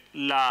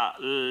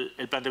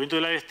el planteamiento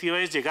de la directiva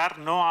es llegar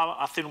no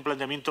a hacer un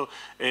planteamiento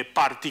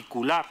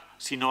particular,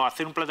 sino a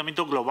hacer un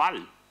planteamiento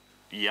global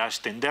y a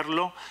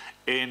extenderlo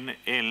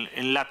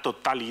en la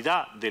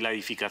totalidad de la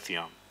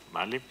edificación,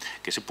 ¿vale?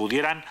 Que se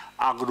pudieran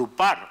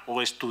agrupar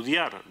o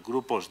estudiar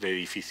grupos de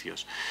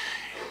edificios.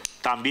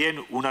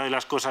 También una de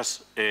las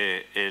cosas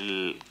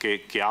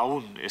que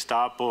aún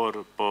está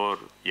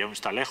y aún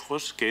está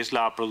lejos, que es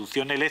la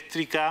producción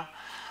eléctrica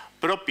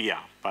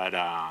propia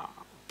para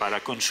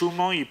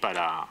consumo y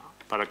para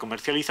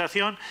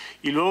comercialización,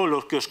 y luego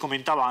lo que os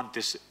comentaba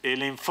antes,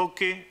 el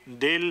enfoque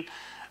del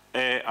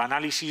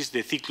análisis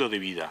de ciclo de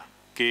vida,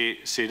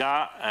 que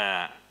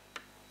será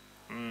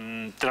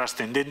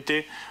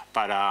trascendente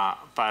para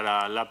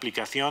la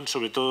aplicación,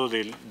 sobre todo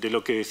de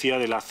lo que decía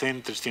de la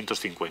CEN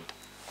 350.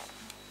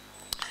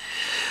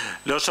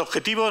 Los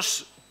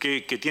objetivos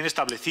que tiene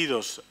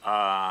establecidos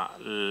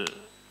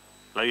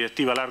la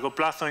directiva a largo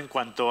plazo en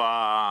cuanto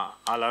a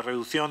la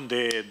reducción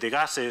de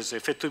gases de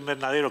efecto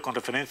invernadero con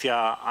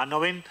referencia a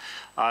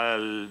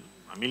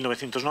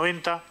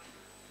 1990,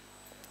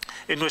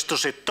 en nuestro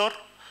sector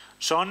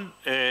son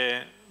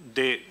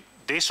de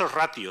esos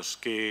ratios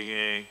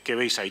que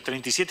veis ahí,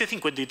 37,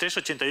 53,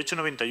 88,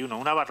 91,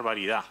 una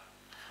barbaridad,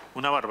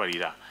 una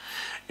barbaridad.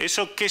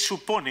 ¿Eso qué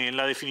supone en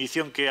la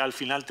definición que al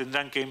final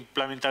tendrán que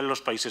implementar en los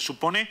países?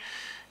 Supone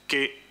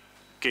que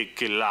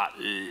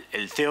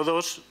el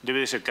CO2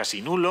 debe de ser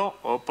casi nulo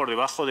o por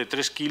debajo de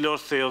 3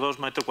 kilos CO2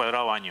 metro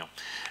cuadrado año.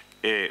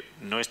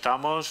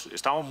 Estamos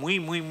muy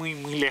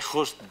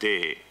lejos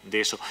de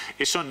eso.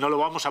 Eso no lo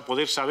vamos a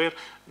poder saber,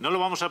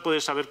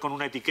 con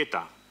una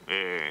etiqueta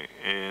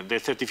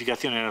de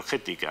certificación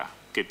energética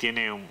que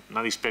tiene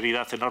una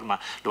disparidad enorme.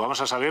 Lo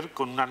vamos a saber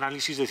con un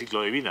análisis de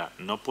ciclo de vida.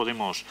 No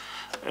podemos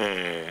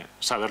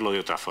saberlo de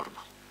otra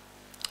forma.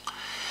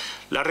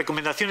 Las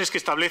recomendaciones que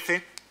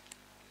establece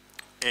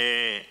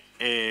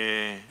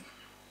el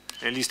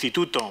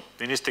Instituto,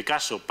 en este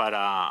caso,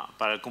 para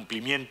el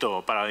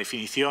cumplimiento, para la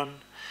definición,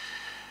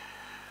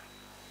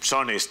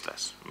 son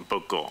estas, un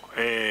poco.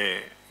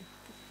 Que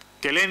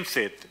el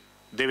ENCED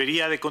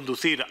debería de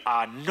conducir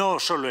a no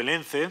solo el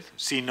ENCED,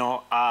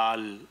 sino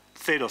al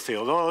cero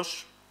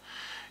CO2,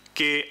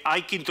 que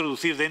hay que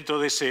introducir dentro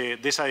de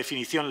esa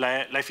definición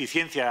la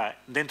eficiencia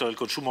dentro del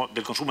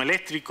consumo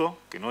eléctrico,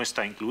 que no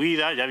está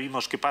incluida. Ya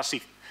vimos que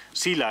PASI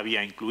sí la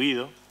había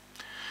incluido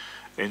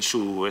en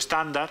su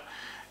estándar.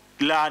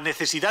 La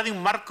necesidad de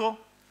un marco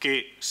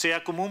que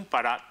sea común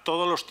para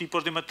todos los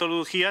tipos de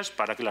metodologías,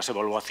 para que las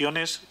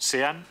evaluaciones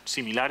sean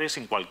similares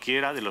en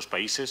cualquiera de los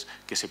países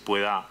que se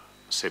pueda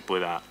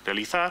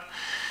realizar.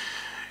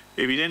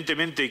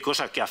 Evidentemente, y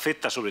cosa que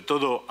afecta sobre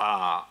todo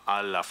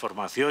a la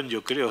formación,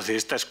 yo creo, de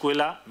esta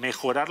escuela,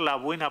 mejorar la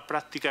buena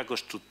práctica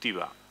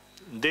constructiva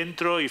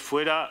dentro y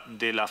fuera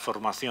de la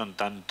formación,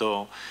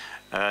 tanto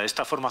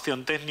esta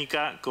formación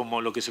técnica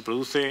como lo que se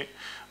produce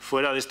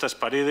fuera de estas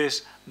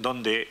paredes,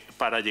 donde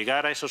para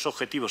llegar a esos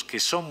objetivos que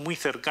son muy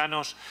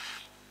cercanos,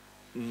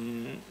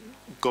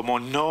 como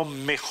no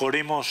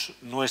mejoremos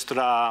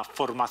nuestra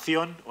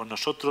formación o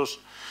nosotros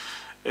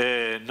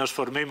nos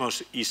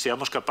formemos y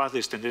seamos capaces de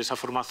extender esa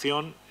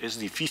formación, es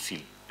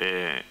difícil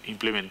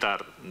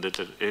implementar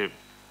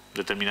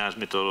determinadas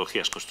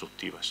metodologías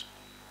constructivas.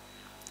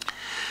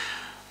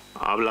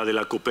 Habla de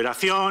la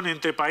cooperación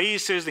entre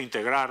países, de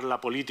integrar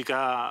la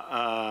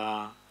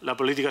política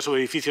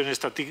sobre edificios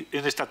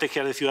en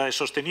estrategias de ciudades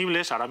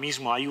sostenibles. Ahora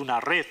mismo hay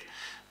una red,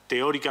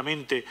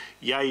 teóricamente,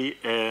 y hay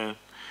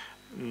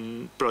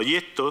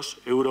proyectos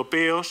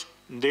europeos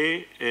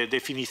de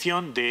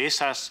definición de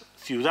esas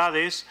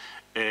ciudades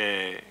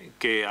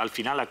que al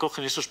final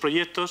acogen esos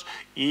proyectos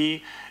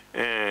y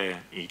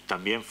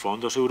también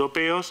fondos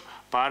europeos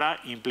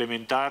para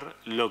implementar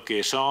lo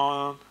que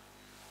son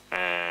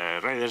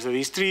redes de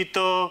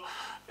distrito,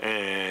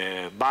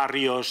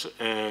 barrios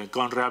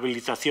con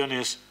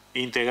rehabilitaciones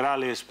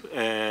integrales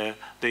de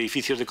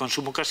edificios de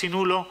consumo casi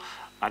nulo.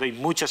 Ahora hay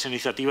muchas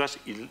iniciativas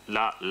y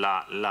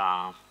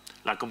la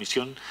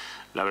Comisión,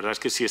 la verdad es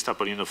que sí está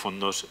poniendo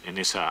fondos en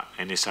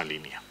esa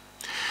línea.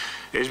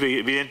 Es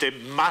evidente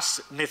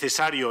más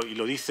necesario, y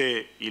lo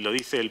dice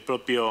el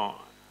propio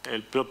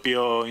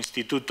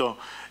Instituto,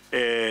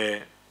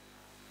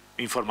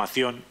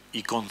 información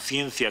y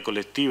conciencia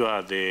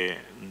colectiva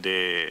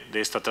de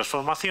esta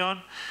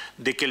transformación,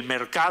 de que el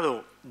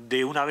mercado,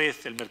 de una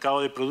vez, el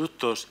mercado de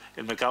productos,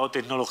 el mercado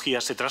de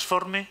tecnología se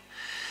transforme,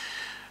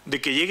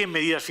 de que lleguen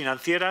medidas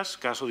financieras,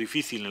 caso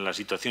difícil en la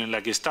situación en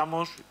la que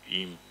estamos,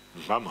 y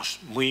vamos,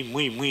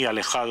 muy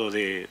alejado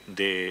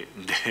de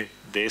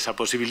esa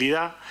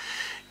posibilidad,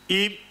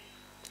 y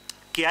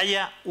que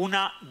haya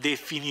una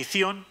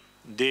definición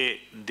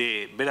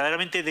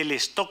verdaderamente del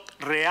stock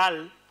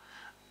real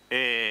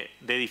de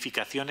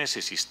edificaciones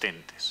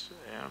existentes.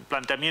 El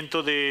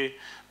planteamiento de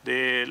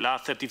la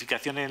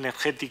certificación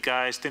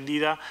energética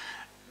extendida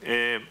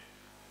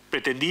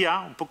pretendía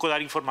un poco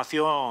dar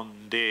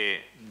información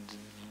de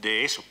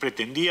eso,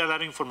 pretendía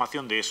dar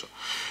información de eso.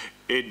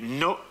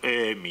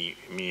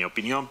 Mi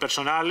opinión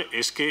personal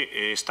es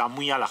que está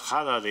muy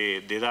alejada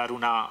de dar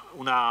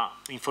una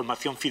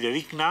información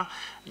fidedigna,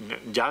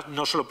 ya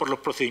no solo por los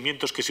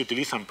procedimientos que se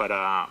utilizan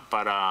para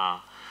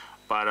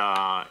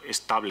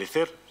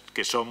establecer,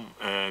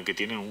 que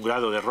tienen un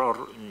grado de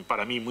error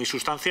para mí muy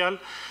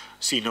sustancial,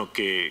 sino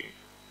que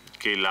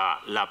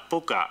la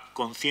poca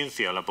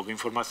conciencia, la poca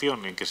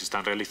información en que se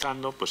están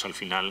realizando, pues al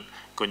final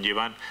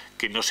conllevan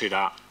que no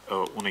será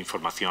una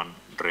información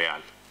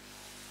real.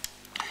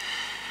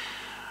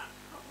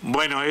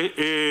 Bueno,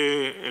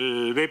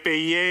 el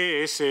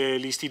BPIE es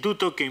el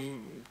instituto que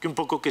un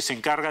poco que se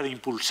encarga de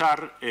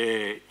impulsar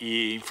e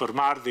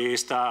informar de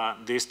esta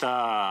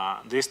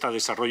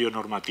desarrollo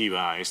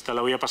normativa. Esta la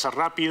voy a pasar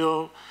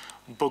rápido,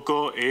 un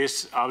poco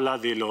habla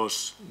de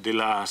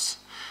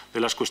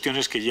las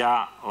cuestiones que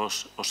ya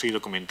os he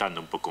ido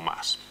comentando un poco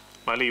más.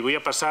 ¿Vale? Y voy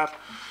a pasar,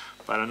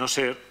 para no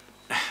ser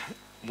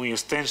muy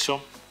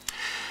extenso,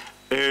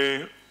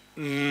 de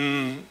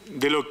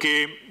lo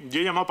que yo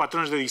he llamado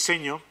patrones de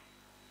diseño.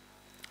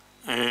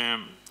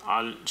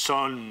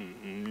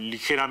 Son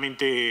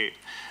ligeramente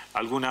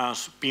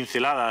algunas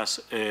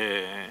pinceladas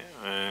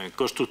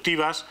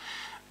constructivas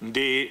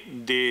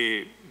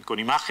con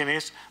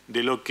imágenes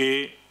de lo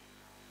que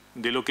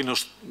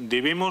nos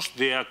debemos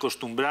de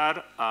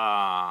acostumbrar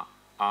a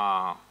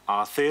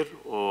hacer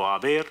o a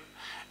ver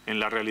en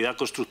la realidad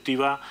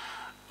constructiva,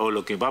 o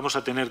lo que vamos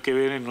a tener que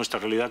ver en nuestra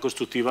realidad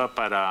constructiva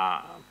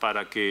para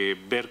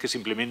ver que se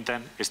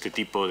implementan este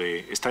tipo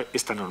de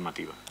esta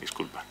normativa.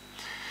 Disculpa.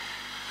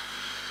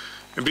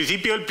 En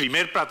principio, el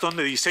primer patrón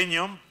de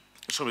diseño,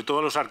 sobre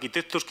todo los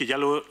arquitectos, que ya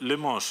lo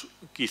hemos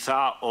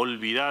quizá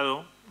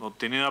olvidado o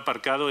tenido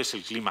aparcado, es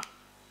el clima.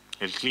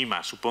 El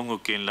clima,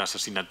 supongo que en las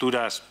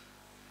asignaturas,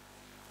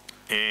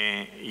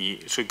 y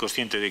soy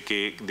consciente de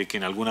que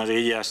en alguna de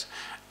ellas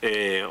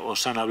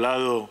os han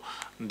hablado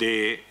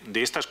de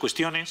estas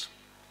cuestiones,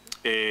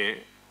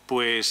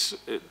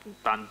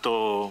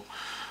 tanto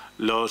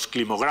los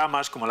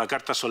climogramas como la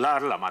carta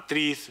solar, la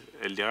matriz,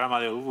 el diagrama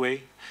de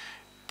Uwey,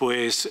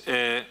 pues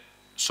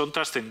son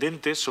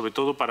trascendentes, sobre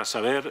todo para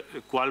saber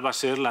cuál va a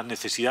ser las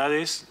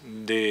necesidades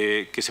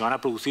que se van a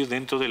producir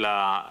dentro de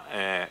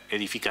la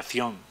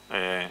edificación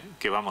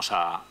que vamos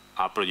a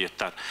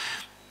proyectar.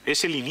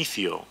 Es el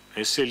inicio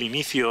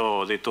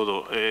de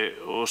todo.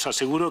 Os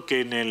aseguro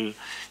que en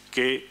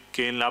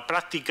la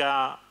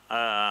práctica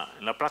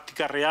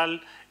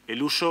real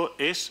el uso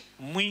es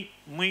muy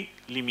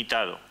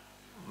limitado,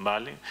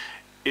 ¿vale?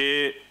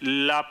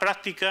 La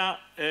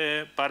práctica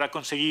para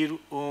conseguir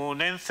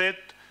un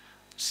ENCET,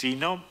 si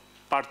no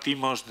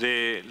partimos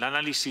del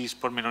análisis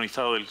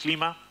pormenorizado del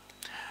clima,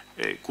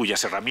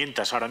 cuyas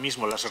herramientas ahora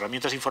mismo, las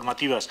herramientas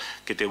informativas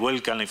que te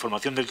vuelcan la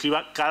información del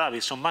clima, cada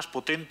vez son más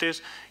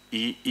potentes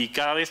y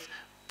cada vez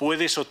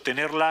puedes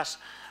obtenerlas,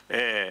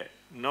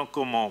 no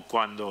como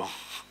cuando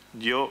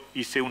yo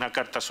hice una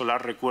carta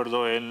solar,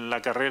 recuerdo, en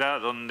la carrera,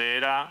 donde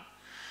era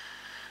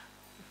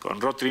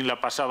con Rotring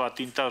la pasaba a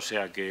tinta, o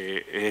sea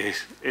que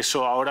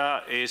eso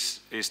ahora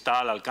está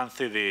al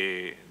alcance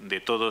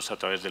de todos a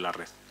través de la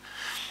red.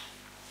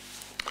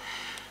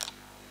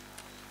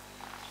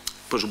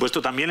 Por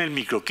supuesto, también el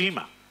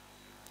microclima.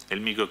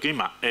 El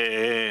microclima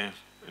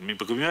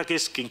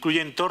que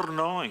incluye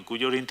entorno,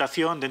 incluye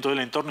orientación. Dentro del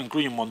entorno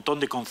incluye un montón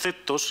de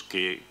conceptos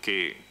que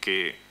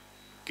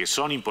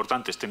son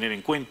importantes tener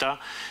en cuenta.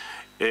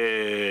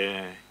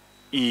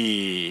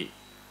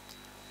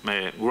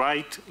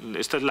 Wright,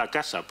 esta es la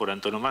casa por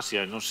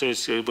antonomasia. No sé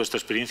si es vuestra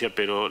experiencia,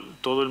 pero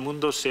todo el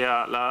mundo,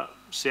 sea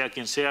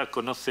quien sea,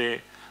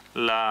 conoce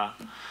la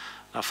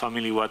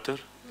Family Water,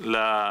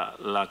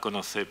 la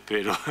conoce,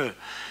 pero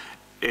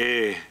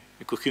he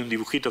cogido un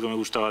dibujito que me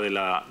gustaba de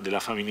la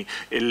Family.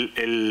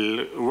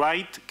 El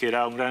Wright, que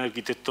era un gran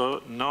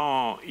arquitecto,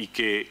 y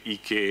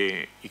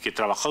que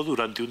trabajó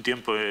durante un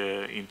tiempo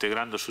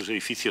integrando sus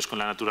edificios con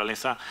la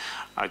naturaleza,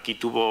 aquí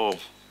tuvo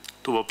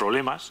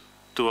problemas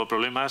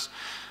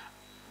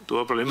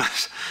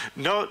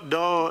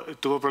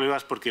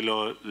porque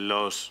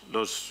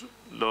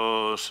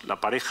la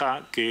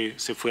pareja que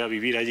se fue a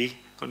vivir allí,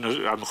 a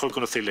lo mejor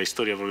conocéis la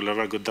historia porque lo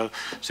habrán contado,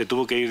 se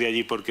tuvo que ir de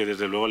allí porque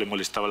desde luego le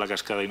molestaba la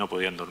cascada y no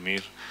podían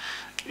dormir.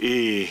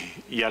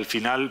 Y al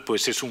final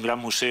pues es un gran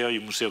museo, y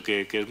un museo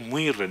que es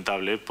muy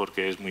rentable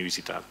porque es muy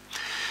visitado.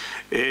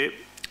 El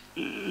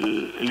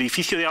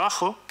edificio de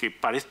abajo, que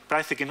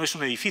parece que no es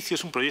un edificio,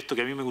 es un proyecto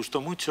que a mí me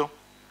gustó mucho.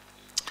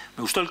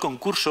 Me gustó el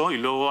concurso y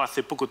luego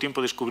hace poco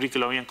tiempo descubrí que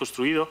lo habían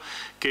construido,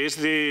 que es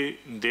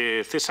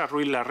de César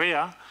Ruiz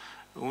Larrea,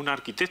 un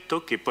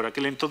arquitecto que por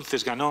aquel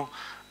entonces ganó,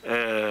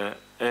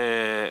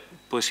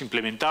 pues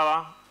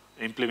implementaba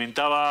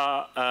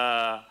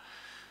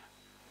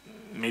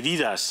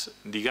medidas,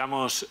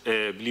 digamos,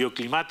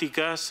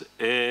 bioclimáticas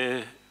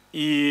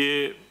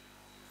y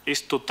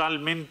es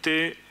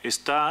totalmente,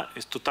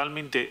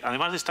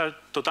 además de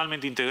estar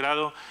totalmente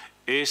integrado,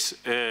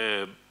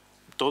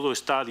 todo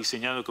está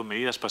diseñado con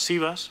medidas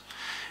pasivas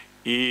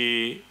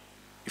y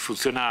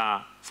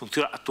funciona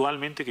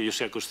actualmente, que yo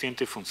sea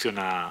consciente,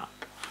 funciona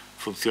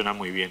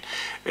muy bien.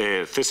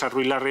 César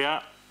Ruiz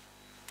Larrea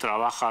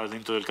trabaja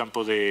dentro del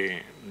campo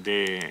de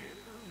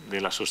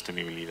la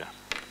sostenibilidad.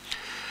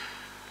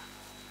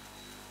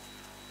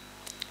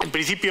 En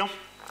principio,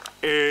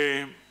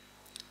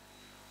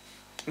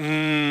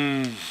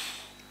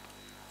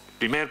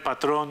 primer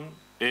patrón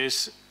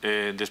es,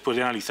 después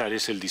de analizar,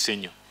 es el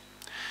diseño.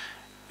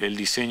 El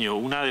diseño,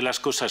 una de las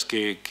cosas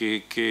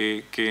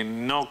que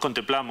no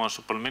contemplamos,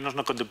 o por lo menos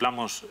no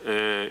contemplamos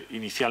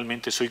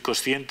inicialmente, soy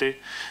consciente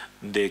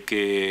de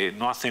que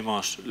no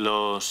hacemos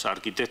los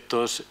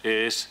arquitectos,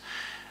 es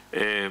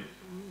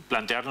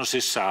plantearnos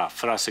esa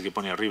frase que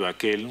pone arriba,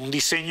 que un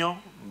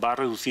diseño va a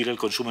reducir el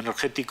consumo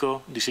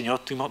energético, un diseño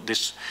óptimo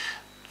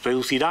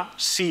reducirá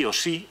sí o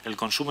sí el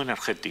consumo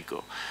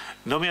energético.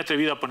 No me he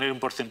atrevido a poner un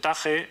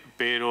porcentaje,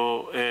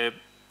 pero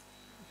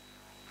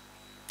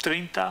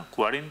 30,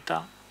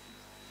 40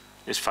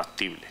 es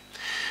factible.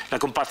 La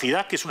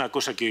compacidad, que es una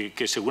cosa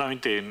que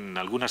seguramente en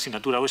alguna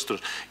asignatura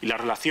vuestros, y la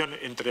relación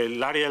entre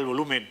el área y el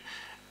volumen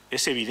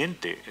es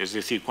evidente. Es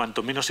decir,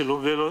 cuanto menos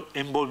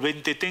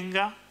envolvente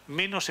tenga,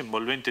 menos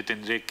envolvente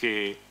tendré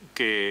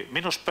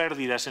menos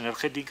pérdidas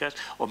energéticas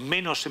o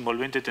menos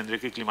envolvente tendré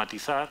que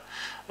climatizar,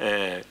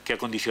 que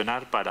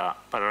acondicionar para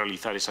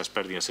realizar esas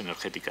pérdidas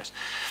energéticas.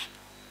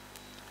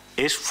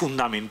 Es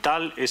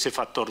fundamental ese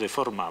factor de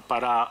forma.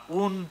 Para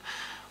un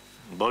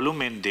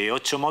volumen de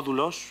 8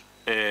 módulos,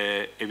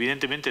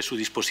 evidentemente su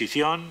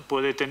disposición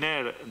puede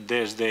tener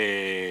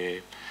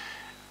desde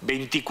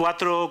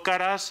 24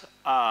 caras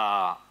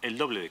a el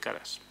doble de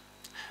caras.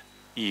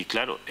 Y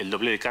claro, el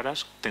doble de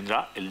caras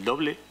tendrá el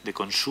doble de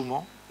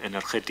consumo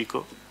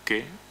energético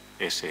que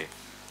ese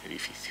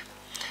edificio.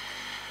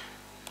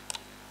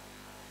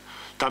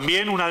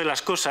 También una de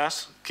las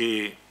cosas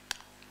que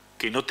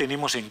no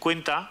tenemos en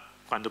cuenta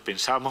cuando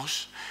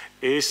pensamos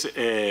es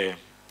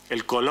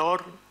el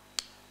color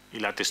y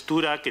la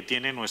textura que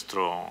tiene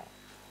nuestro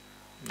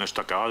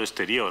acabado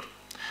exterior.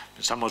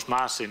 Pensamos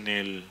más en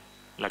el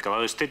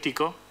acabado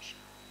estético,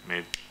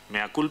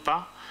 mea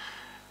culpa,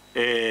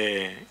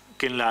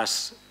 que en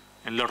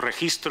los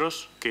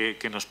registros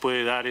que nos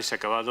puede dar ese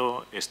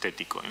acabado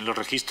estético. En los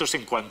registros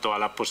en cuanto a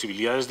las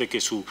posibilidades de que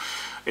su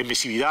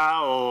emisividad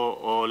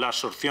o la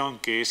absorción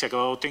que ese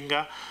acabado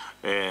tenga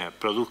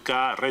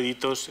produzca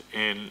réditos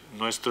en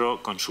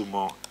nuestro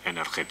consumo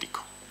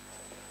energético.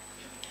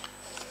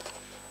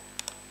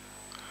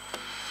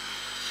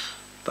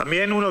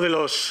 También uno de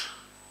los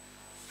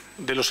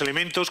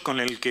elementos con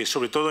el que,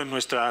 sobre todo en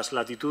nuestras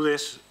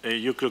latitudes,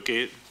 yo creo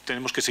que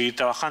tenemos que seguir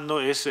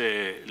trabajando es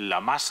la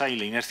masa y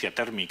la inercia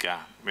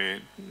térmica.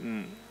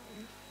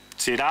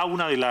 Será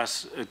una de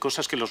las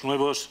cosas que los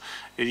nuevos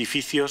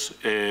edificios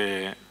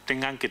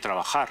tengan que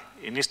trabajar.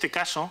 En este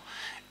caso,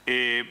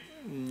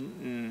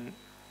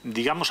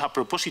 digamos, a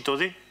propósito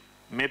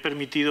me he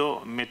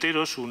permitido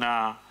meteros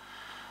una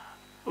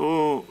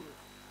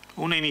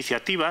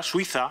iniciativa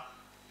suiza,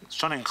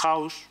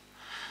 Sonnenhaus,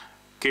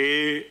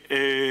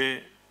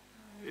 que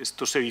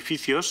estos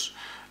edificios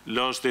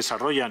los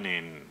desarrollan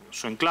en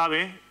su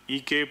enclave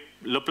y que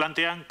lo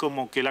plantean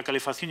como que la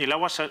calefacción y el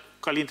agua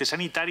caliente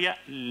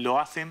sanitaria lo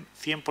hacen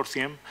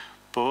 100%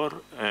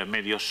 por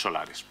medios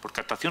solares, por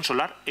captación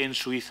solar en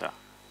Suiza,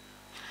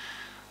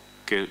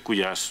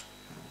 cuyas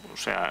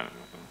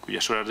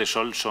horas de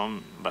sol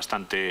son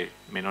bastante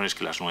menores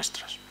que las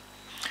nuestras.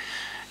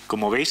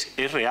 Como veis,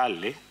 es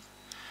real, ¿eh?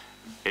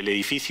 El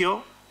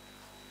edificio,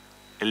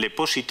 el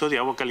depósito de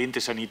agua caliente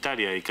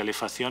sanitaria y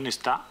calefacción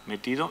está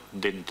metido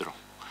dentro.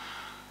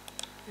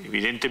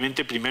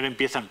 Evidentemente, primero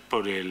empiezan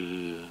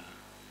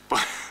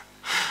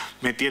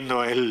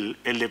metiendo el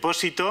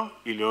depósito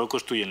y luego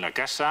construyen la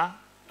casa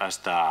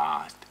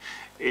hasta...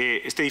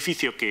 Este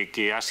edificio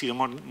que ha sido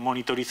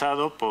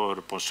monitorizado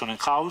por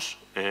Sonnenhaus,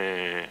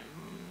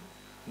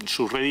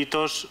 sus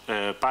réditos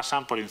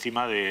pasan por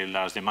encima de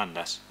las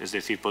demandas. Es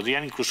decir,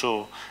 podrían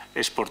incluso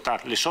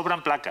exportar. Les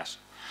sobran placas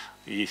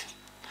y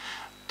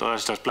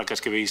todas estas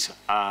placas que veis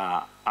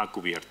a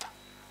cubierta.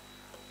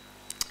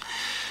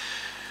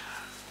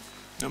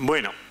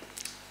 Bueno,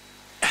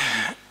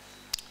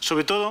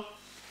 sobre todo,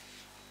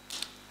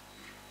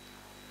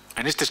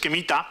 en este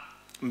esquemita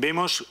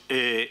vemos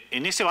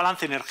en ese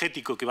balance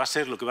energético que va a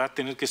ser lo que va a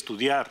tener que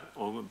estudiar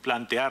o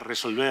plantear,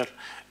 resolver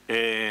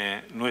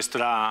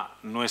nuestra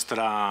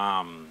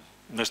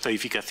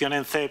edificación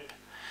en CEP,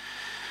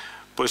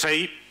 pues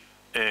hay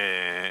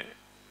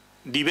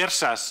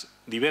diversas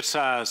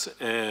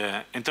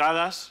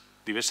entradas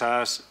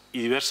y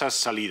diversas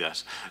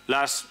salidas.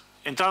 Las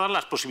entradas,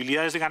 las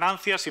posibilidades de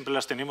ganancias siempre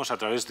las tenemos a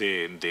través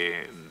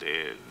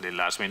de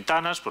las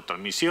ventanas por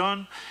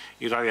transmisión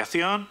y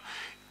radiación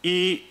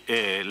y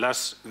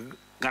las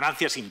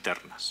ganancias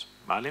internas,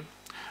 ¿vale?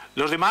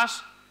 Los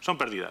demás son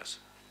pérdidas.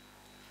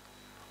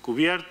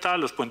 cubierta,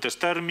 los puentes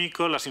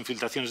térmicos, las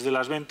infiltraciones de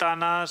las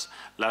ventanas,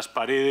 las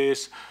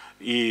paredes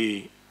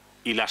y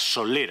las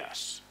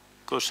soleras,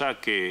 cosa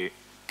que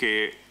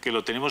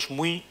lo tenemos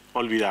muy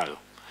olvidado.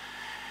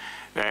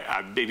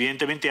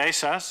 Evidentemente a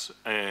esas,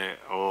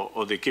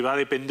 o de qué va a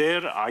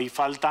depender, ahí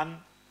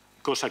faltan,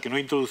 cosa que no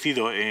he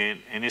introducido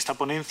en esta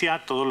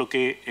ponencia, todo lo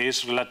que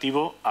es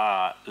relativo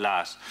a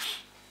la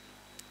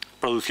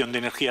producción de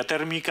energía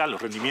térmica,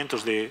 los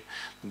rendimientos de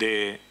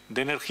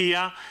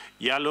energía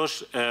y a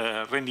los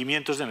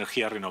rendimientos de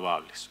energías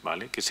renovables,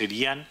 ¿vale? Que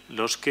serían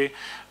los que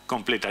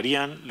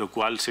completarían lo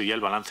cual sería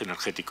el balance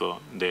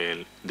energético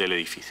del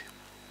edificio.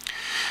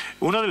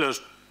 Uno de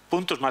los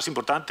puntos más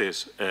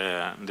importantes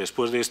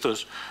después de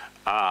estos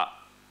a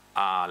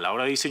la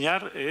hora de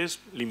diseñar es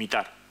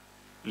limitar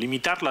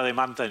la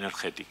demanda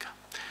energética.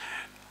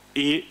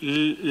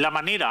 Y la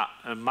manera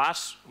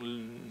más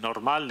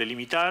normal de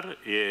limitar,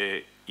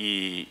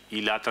 y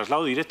la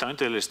traslado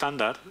directamente del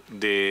estándar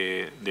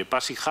de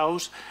Passive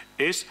House,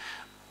 es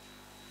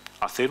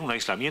hacer un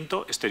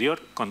aislamiento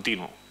exterior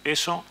continuo.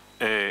 Eso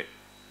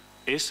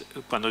es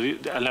cuando el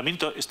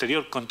aislamiento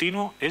exterior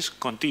continuo es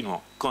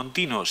continuo,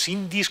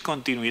 sin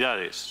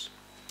discontinuidades,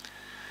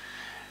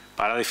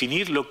 para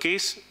definir lo que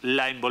es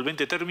la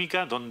envolvente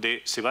térmica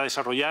donde se va a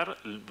desarrollar,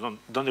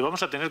 donde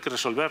vamos a tener que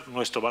resolver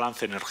nuestro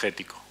balance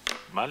energético,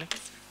 ¿vale?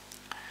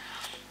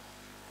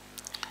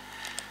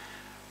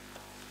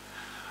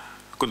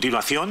 A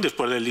continuación,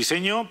 después del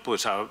diseño,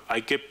 pues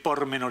hay que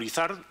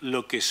pormenorizar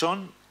lo que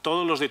son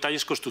todos los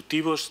detalles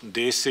constructivos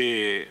de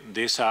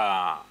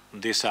esa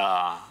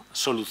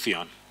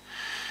solución.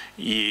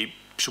 Y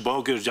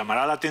supongo que os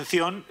llamará la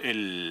atención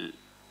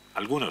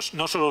algunos,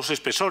 no solo los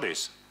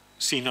espesores,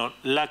 sino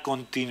la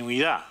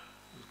continuidad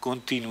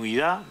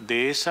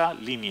de esa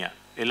línea.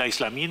 El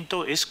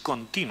aislamiento es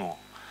continuo.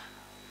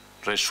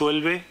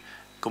 Resuelve,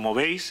 como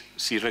veis,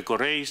 si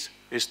recorréis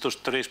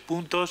estos 3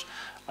 puntos,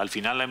 al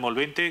final la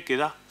envolvente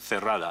queda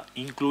cerrada,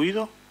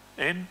 incluido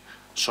en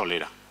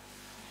solera.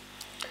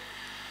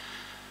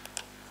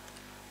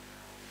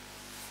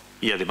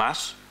 Y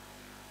además,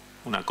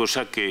 una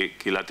cosa que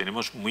la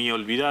tenemos muy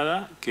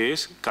olvidada, que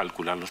es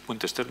calcular los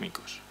puentes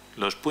térmicos.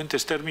 Los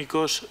puentes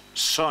térmicos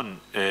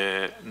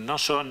no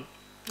son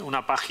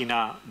una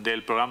página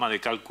del programa de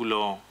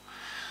cálculo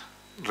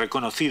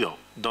reconocido,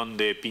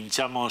 donde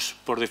pinchamos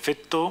por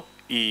defecto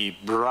y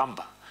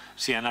 ¡bramba!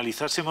 Si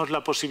analizásemos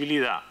la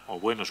posibilidad, o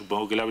bueno,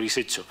 supongo que lo habréis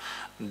hecho,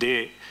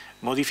 de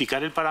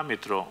modificar el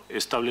parámetro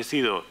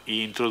establecido e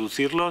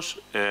introducirlos,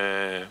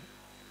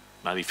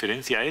 la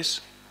diferencia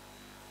es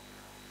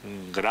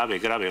grave.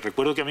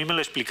 Recuerdo que a mí me lo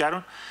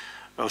explicaron,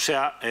 o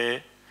sea,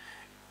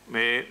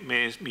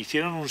 me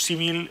hicieron un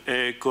símil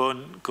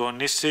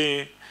con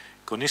ese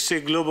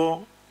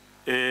globo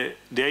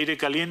de aire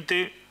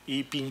caliente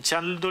y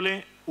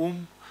pinchándole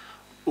un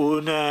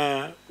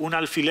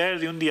alfiler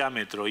de un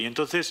diámetro, y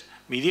entonces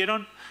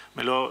midieron,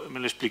 me lo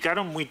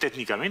explicaron muy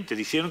técnicamente,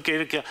 dijeron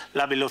que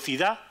la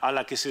velocidad a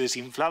la que se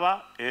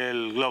desinflaba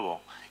el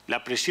globo,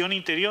 la presión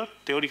interior,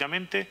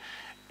 teóricamente,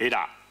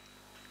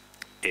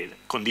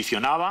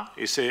 condicionaba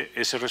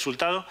ese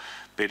resultado,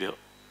 pero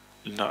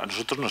a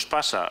nosotros nos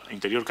pasa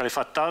interior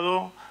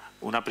calefactado,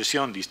 una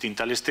presión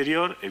distinta al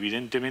exterior,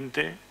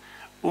 evidentemente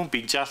un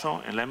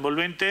pinchazo en la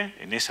envolvente,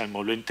 en esa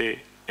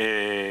envolvente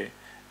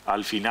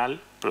al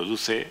final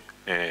produce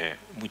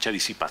mucha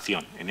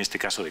disipación, en este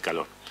caso de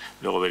calor.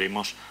 Luego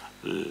veremos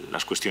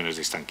las cuestiones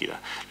de estanquidad.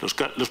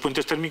 Los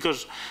puentes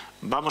térmicos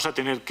vamos a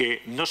tener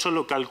que no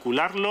solo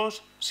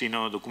calcularlos,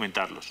 sino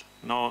documentarlos.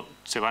 No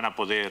se van a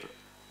poder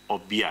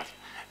obviar.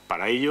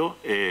 Para ello,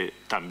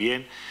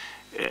 también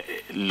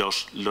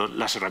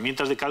las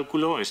herramientas de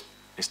cálculo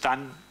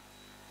están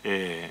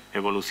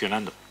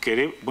evolucionando.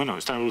 Bueno,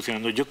 están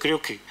evolucionando. Yo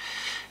creo que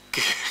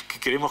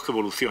queremos que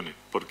evolucionen,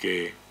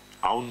 porque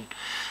aún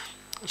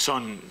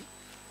son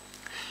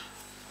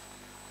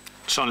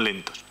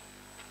lentos.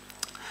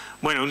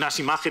 Bueno, unas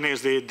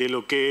imágenes de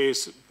lo que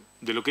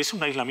es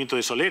un aislamiento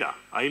de solera.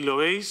 Ahí lo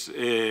veis,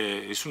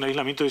 es un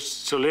aislamiento de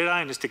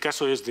solera, en este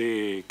caso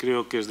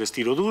creo que es de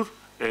estirodur,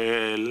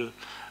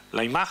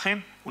 la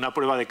imagen, una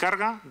prueba de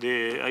carga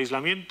de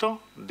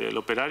aislamiento del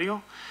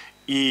operario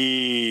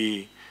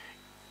y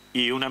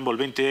una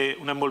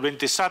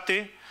envolvente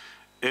SATE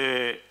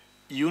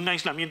y un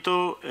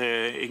aislamiento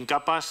en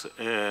capas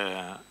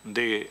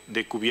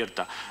de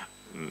cubierta.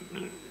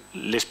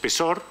 El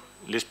espesor,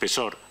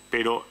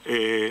 pero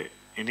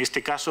en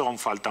este caso aún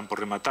faltan por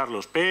rematar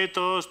los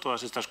petos,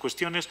 todas estas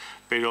cuestiones,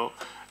 pero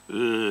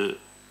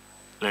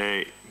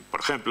por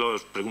ejemplo,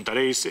 os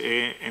preguntaréis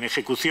en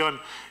ejecución,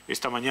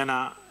 esta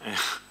mañana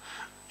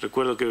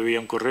recuerdo que veía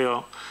un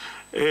correo,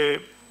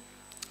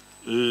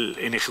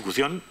 en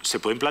ejecución se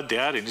pueden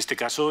plantear, en este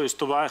caso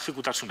esto va a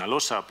ejecutarse una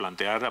losa,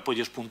 plantear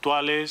apoyos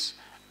puntuales,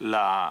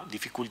 la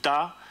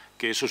dificultad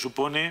que eso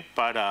supone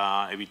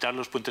para evitar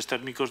los puentes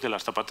térmicos de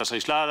las zapatas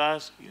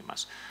aisladas y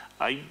demás.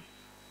 Hay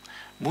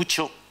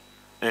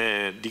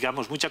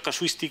digamos, mucha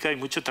casuística y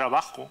mucho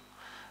trabajo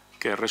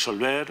que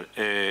resolver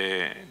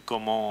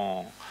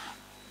como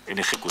en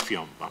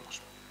ejecución,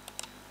 vamos.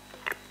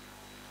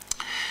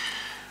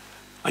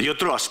 Hay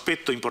otro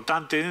aspecto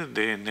importante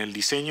en el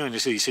diseño, en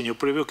ese diseño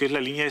previo, que es la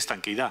línea de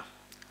estanqueidad.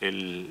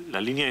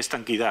 La línea de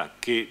estanqueidad,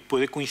 que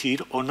puede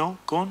coincidir o no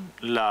con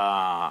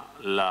la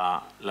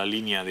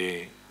línea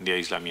de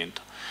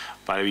aislamiento,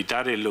 para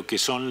evitar lo que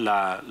son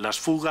las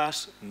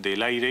fugas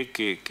del aire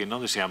que no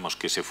deseamos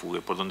que se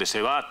fugue, por donde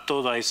se va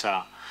toda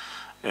esa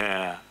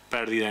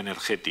pérdida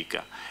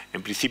energética.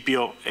 En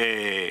principio,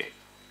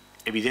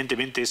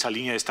 evidentemente, esa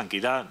línea de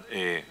estanqueidad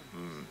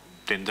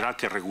tendrá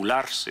que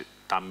regularse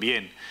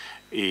también,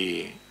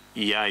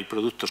 y hay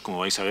productos, como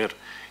vais a ver,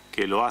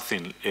 que lo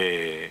hacen,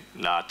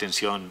 la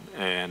tensión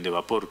de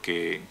vapor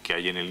que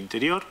hay en el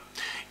interior,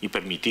 y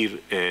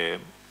permitir,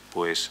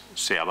 pues,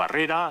 sea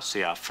barrera,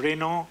 sea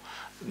freno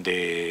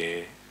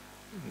del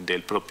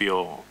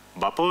propio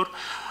vapor.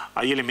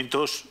 Hay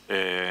elementos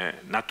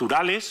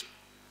naturales,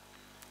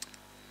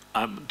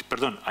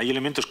 hay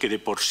elementos que de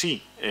por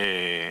sí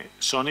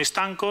son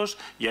estancos,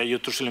 y hay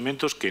otros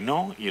elementos que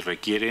no, y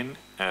requieren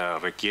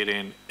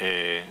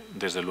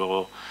desde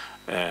luego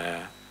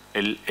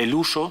el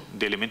uso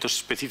de elementos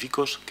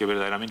específicos que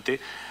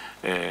verdaderamente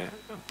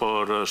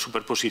por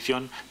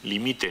superposición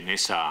limiten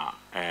esa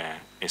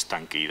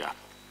estanqueidad.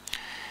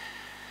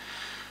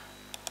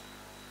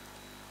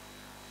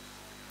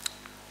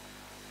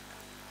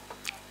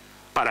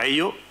 Para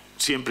ello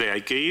siempre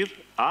hay que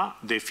ir a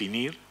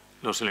definir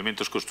los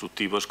elementos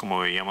constructivos, como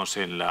veíamos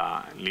en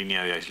la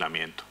línea de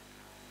aislamiento,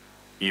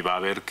 y va a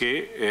haber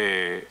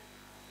que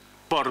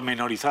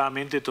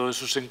pormenorizadamente todos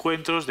esos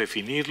encuentros,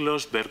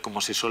 definirlos, ver cómo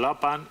se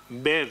solapan,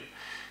 ver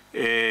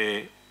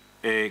que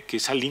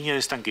esa línea de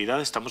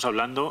estanqueidad, estamos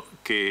hablando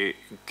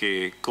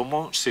que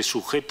cómo se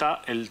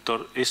sujeta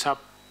esa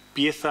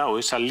pieza o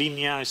esa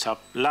línea, esa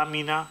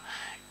lámina,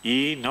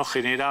 y no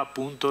genera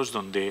puntos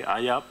donde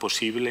haya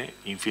posible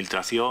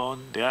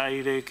infiltración de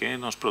aire que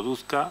nos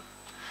produzca.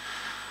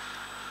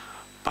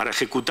 Para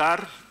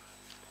ejecutar,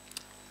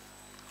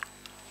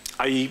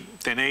 ahí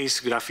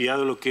tenéis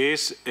grafiado lo que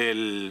es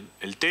el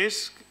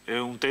test,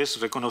 un test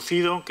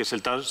reconocido, que es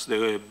el test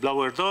de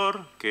blower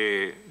door,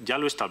 que ya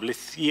lo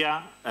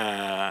establecía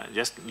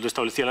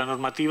la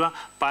normativa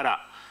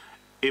para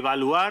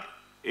evaluar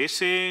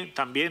ese.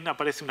 También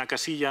aparece una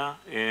casilla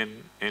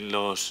en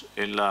los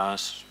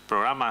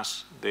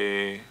programas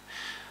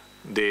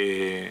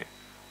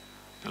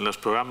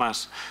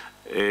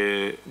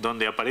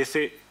donde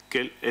aparece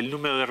que el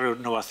número de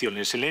renovación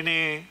es el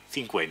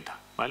N50,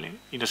 ¿vale?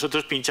 Y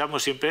nosotros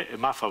pinchamos siempre el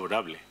más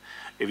favorable.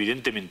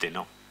 Evidentemente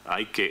no.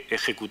 Hay que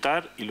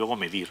ejecutar y luego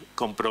medir,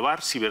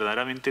 comprobar si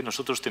verdaderamente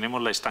nosotros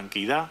tenemos la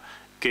estanqueidad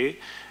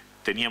que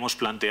teníamos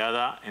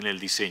planteada en el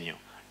diseño.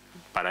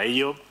 Para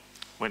ello,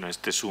 bueno,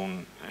 este es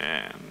un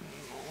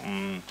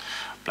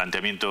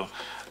planteamiento,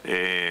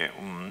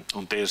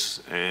 un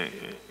test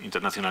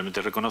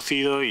internacionalmente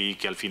reconocido, y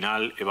que al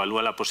final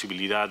evalúa la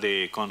posibilidad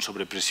con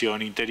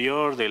sobrepresión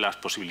interior de las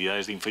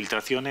posibilidades de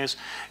infiltraciones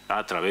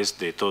a través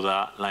de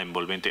toda la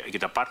envolvente. Hay que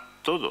tapar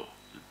todo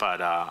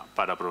para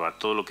probar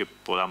todo lo que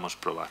podamos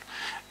probar.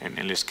 En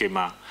el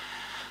esquema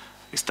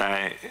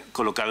está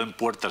colocado en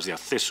puertas de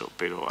acceso,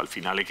 pero al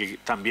final hay que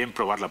también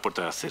probar la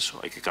puerta de acceso,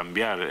 hay que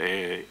cambiar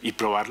y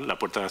probar la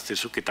puerta de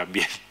acceso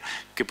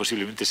que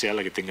posiblemente sea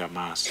la que tenga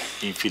más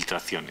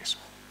infiltraciones.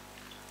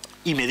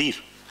 Y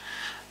medir,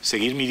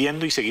 seguir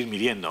midiendo y seguir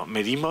midiendo.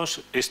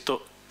 Medimos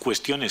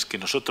cuestiones que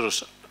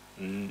nosotros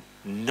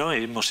no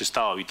hemos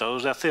estado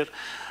habituados de hacer.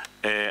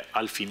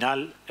 Al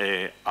final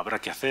habrá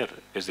que hacer,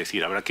 es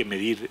decir, habrá que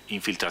medir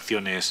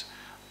infiltraciones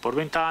por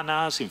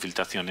ventanas,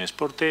 infiltraciones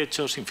por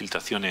techos,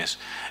 infiltraciones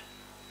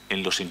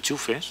en los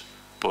enchufes,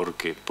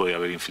 porque puede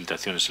haber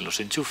infiltraciones en los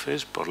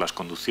enchufes por las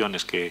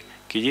conducciones que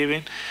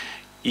lleven,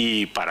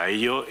 y para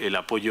ello el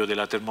apoyo de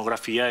la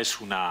termografía es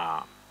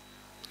una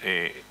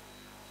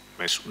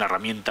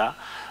herramienta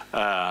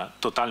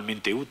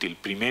totalmente útil.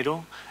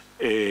 Primero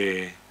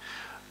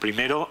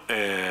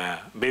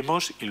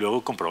vemos y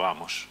luego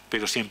comprobamos,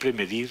 pero siempre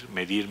medir,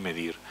 medir,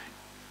 medir.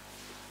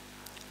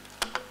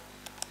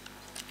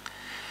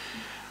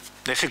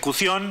 La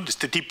ejecución de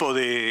este tipo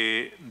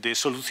de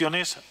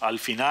soluciones, al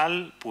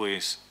final,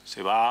 pues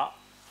se va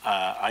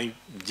hay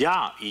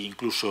ya,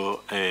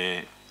 incluso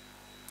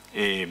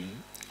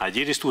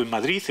ayer estuve en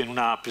Madrid en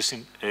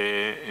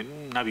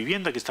una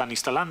vivienda que están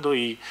instalando,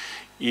 y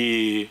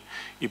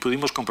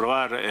pudimos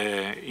comprobar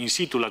in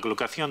situ la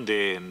colocación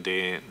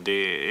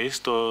de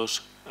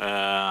estos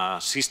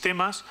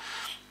sistemas.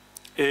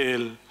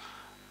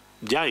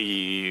 Ya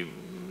hay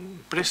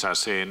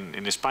empresas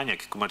en España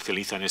que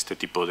comercializan este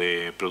tipo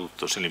de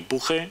productos. El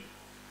empuje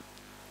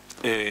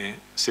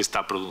se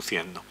está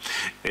produciendo.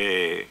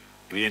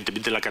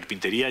 Evidentemente la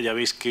carpintería ya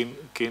veis que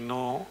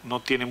no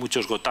tiene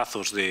muchos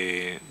gotazos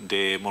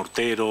de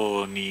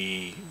mortero,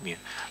 ni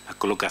la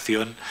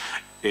colocación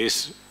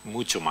es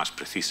mucho más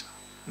precisa.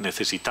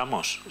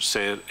 Necesitamos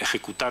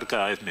ejecutar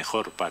cada vez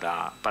mejor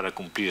para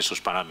cumplir esos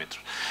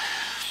parámetros.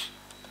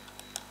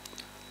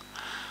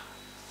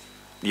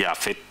 y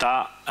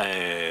afecta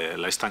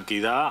la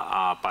estanquidad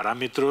a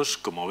parámetros,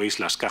 como veis,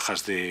 las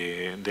cajas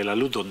de la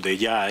luz, donde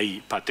ya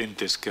hay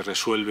patentes que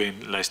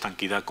resuelven la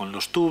estanquidad con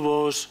los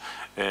tubos,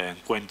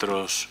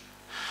 encuentros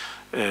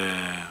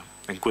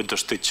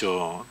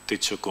techo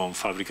con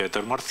fábrica de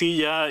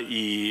termoarcilla,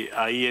 y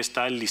ahí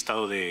está el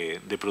listado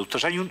de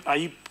productos.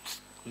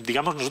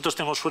 Digamos, nosotros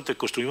tenemos suerte,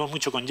 construimos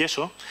mucho con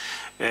yeso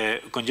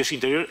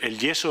interior. El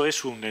yeso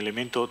es un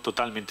elemento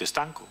totalmente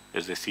estanco,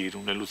 es decir,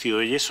 un enlucido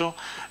de yeso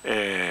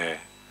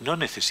no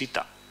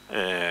necesita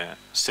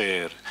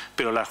ser...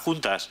 Pero las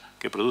juntas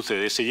que produce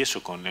de ese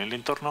yeso con el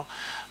entorno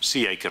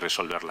sí hay que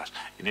resolverlas.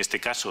 En este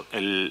caso,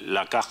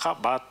 la caja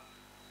va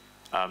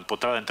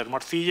empotrada en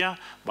termoarcilla,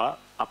 va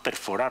a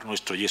perforar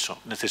nuestro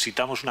yeso.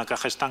 Necesitamos una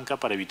caja estanca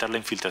para evitar la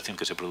infiltración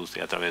que se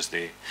produce a través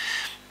de...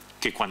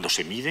 que cuando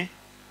se mide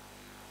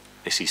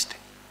existe.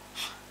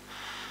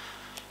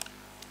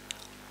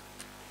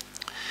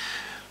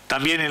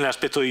 También en el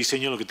aspecto de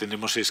diseño lo que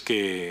tenemos es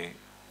que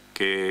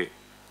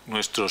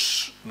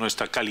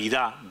nuestra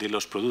calidad de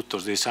los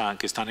productos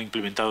que están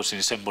implementados en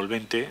esa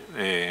envolvente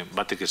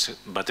va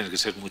a tener que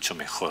ser mucho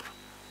mejor.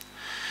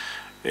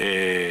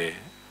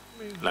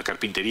 La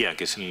carpintería,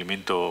 que es el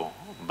elemento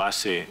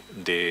base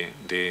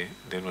de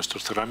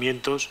nuestros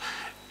cerramientos,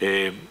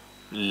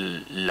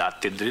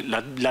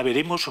 la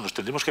veremos, o nos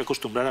tendremos que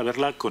acostumbrar a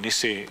verla con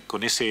ese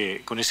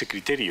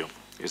criterio,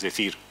 es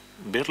decir,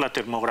 ver la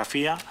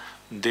termografía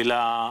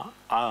al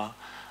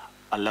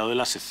lado de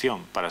la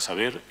sección para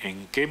saber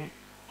en qué,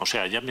 o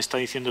sea, ya me está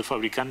diciendo el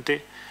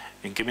fabricante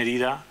en qué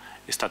medida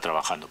está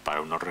trabajando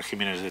para unos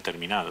regímenes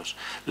determinados.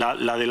 La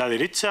de la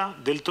derecha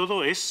del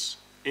todo es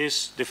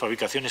de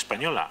fabricación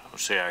española, o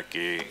sea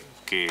que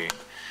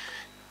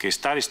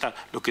está.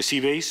 Lo que sí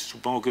veis,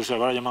 supongo que os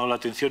habrá llamado la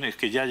atención, es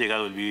que ya ha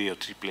llegado el vidrio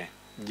triple.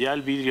 Ya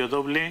el vidrio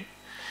doble,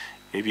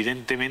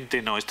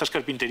 evidentemente no. Estas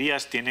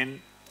carpinterías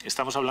tienen,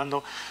 estamos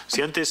hablando,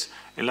 si antes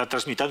en la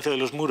transmitancia de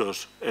los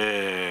muros,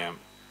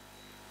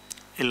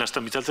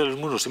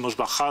 hemos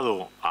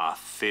bajado a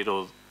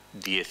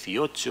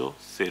 0,18,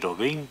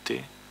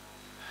 0,20,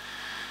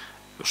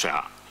 o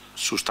sea,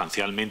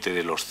 sustancialmente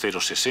de los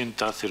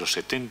 0,60,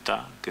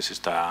 0,70 que se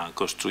está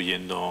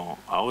construyendo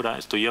ahora.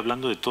 Estoy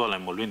hablando de toda la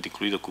envolvente,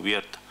 incluido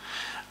cubierta.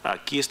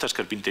 Aquí estas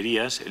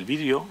carpinterías,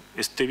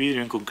 este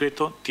vidrio en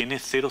concreto, tiene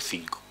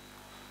 0,5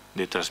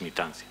 de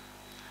transmitancia.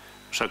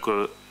 O sea,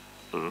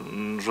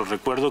 os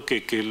recuerdo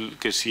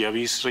que si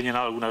habéis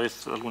rellenado alguna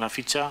vez alguna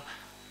ficha,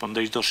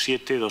 pondréis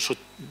 2,7,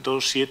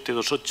 2,7,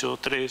 2,8,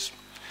 3.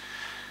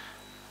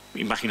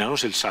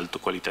 Imaginaros el salto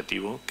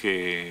cualitativo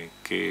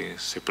que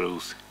se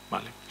produce,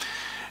 ¿vale?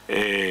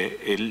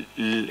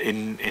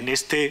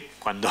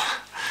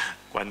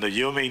 Cuando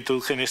yo me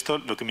introduje en esto,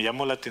 lo que me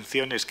llamó la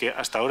atención es que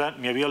hasta ahora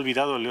me había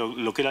olvidado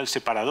lo que era el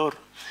separador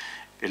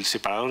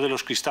de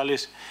los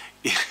cristales,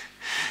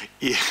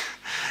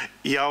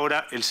 y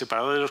ahora el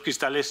separador de los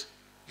cristales,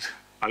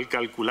 al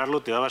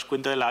calcularlo te dabas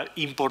cuenta de la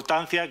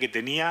importancia que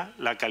tenía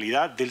la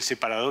calidad del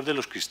separador de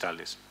los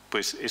cristales.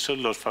 Pues eso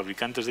los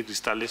fabricantes de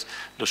cristales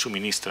lo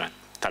suministran.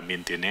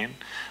 También tienen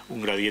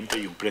un gradiente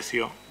y un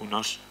precio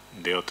unos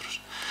de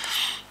otros.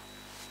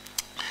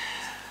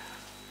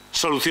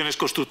 Soluciones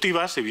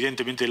constructivas,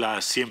 evidentemente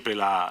siempre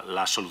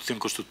la solución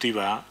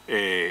constructiva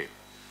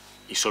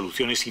y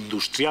soluciones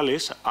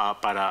industriales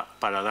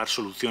para dar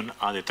solución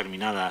a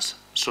determinadas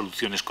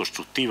soluciones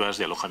constructivas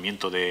de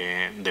alojamiento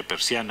de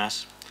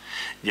persianas.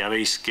 Ya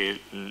veis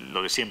que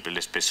lo de siempre, el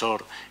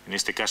espesor, en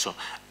este caso,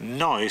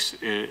 no es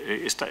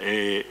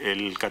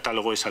el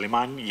catálogo es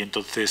alemán y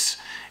entonces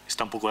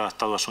está un poco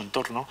adaptado a su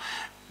entorno.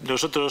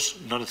 Nosotros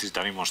no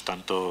necesitaremos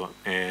tanto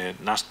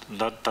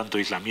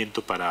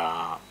aislamiento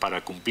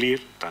para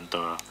cumplir,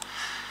 tanto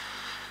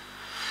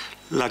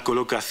la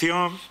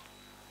colocación.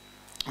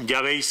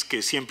 Ya veis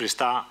que siempre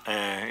está,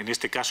 en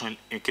este caso,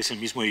 que es el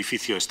mismo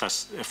edificio,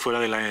 estás fuera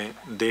del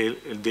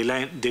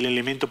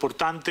elemento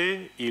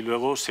portante, y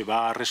luego se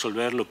va a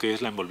resolver lo que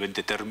es la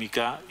envolvente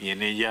térmica, y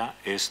en ella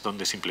es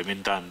donde se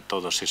implementan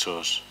todos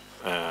esos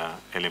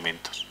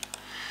elementos.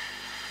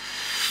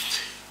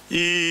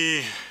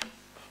 Y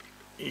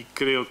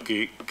creo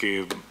que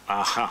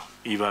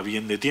iba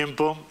bien de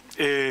tiempo.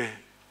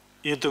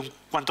 Y entonces, en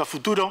cuanto a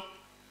futuro,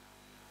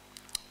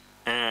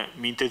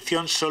 mi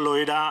intención solo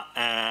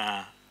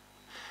era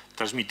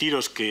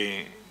transmitiros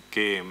que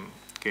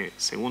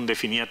según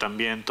definía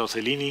también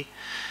Tozzellini,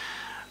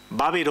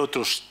 va a haber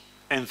otros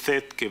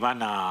ENCED que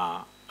van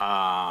a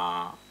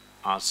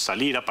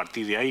salir a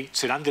partir de ahí.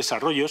 Serán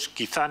desarrollos,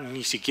 quizá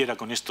ni siquiera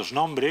con estos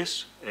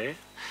nombres,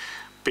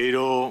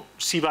 pero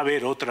sí va a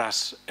haber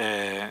otras,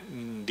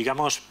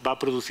 digamos, va a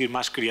producir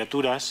más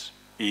criaturas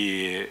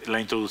y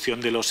la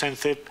introducción de los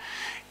ENCED,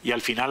 y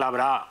al final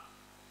habrá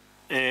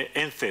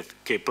ENCED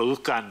que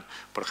produzcan,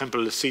 por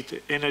ejemplo, el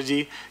Seed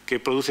Energy, que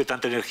produce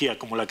tanta energía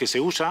como la que se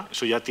usa,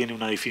 eso ya tiene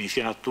una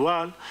definición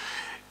actual.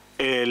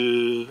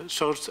 El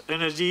Source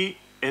Energy,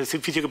 el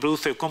edificio que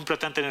produce o compra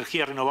tanta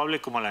energía renovable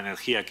como la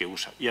energía que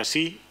usa, y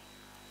así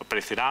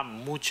aparecerá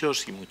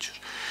muchos y muchos.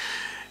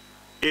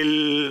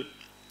 El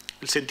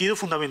sentido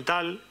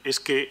fundamental es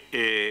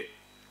que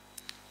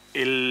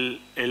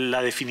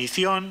la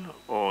definición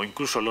o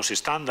incluso los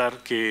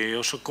estándares que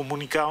os he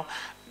comunicado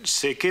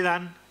se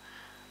quedan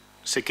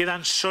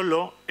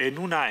solo en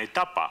una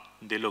etapa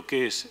de lo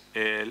que es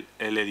el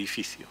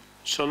edificio.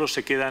 Solo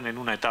se quedan en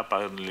una etapa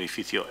del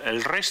edificio.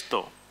 El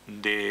resto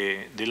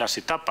de las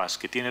etapas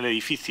que tiene el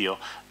edificio,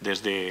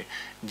 desde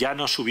ya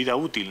no su vida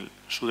útil,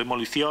 su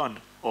demolición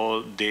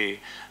o de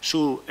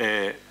sus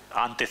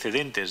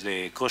antecedentes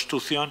de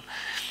construcción,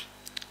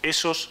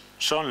 esos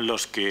son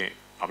los que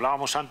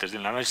hablábamos antes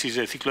del análisis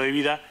del ciclo de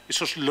vida,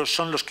 esos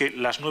son los que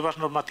las nuevas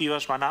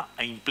normativas van a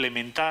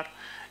implementar,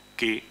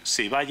 que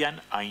se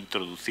vayan a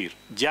introducir.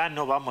 Ya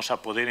no vamos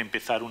a poder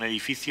empezar un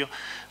edificio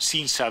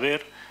sin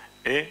saber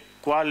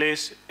cuál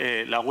es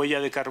la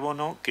huella de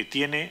carbono que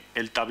tiene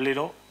el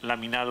tablero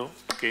laminado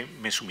que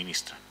me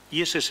suministra.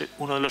 Y ese es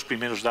uno de los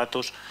primeros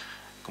datos,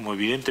 como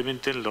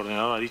evidentemente el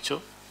ordenador ha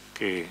dicho,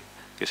 que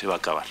se va a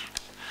acabar.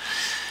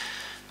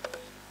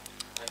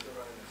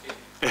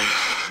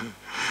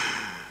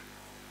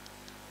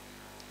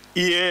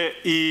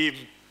 Y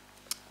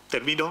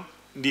termino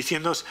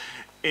diciéndoos,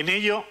 en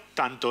ello,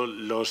 tanto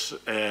los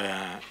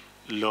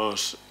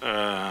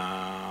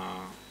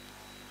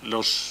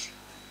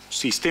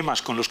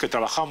sistemas con los que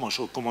trabajamos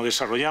o como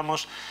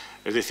desarrollamos,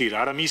 es decir,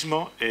 ahora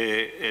mismo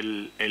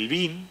el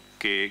BIM,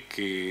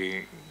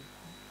 que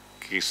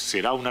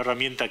será una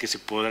herramienta que se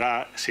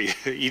podrá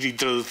ir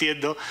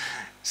introduciendo,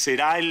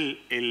 será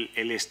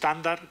el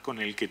estándar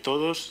con el que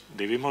todos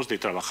debemos de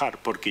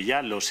trabajar, porque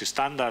ya los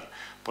estándares,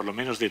 por lo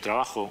menos de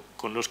trabajo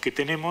con los que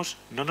tenemos,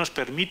 no nos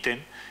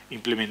permiten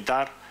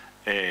implementar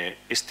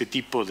este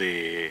tipo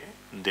de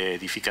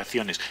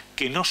edificaciones,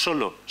 que no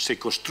solo se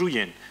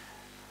construyen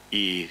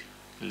y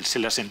se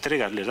las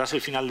entregas, les das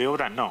el final de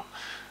obra, no.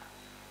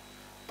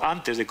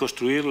 Antes de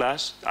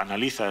construirlas,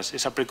 analizas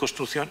esa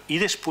preconstrucción y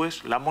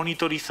después la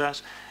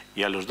monitorizas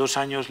y a los 2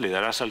 años le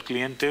darás al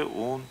cliente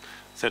un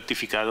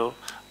certificado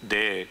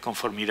de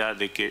conformidad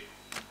de que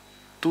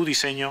tu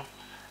diseño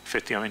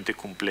efectivamente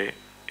cumple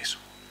eso.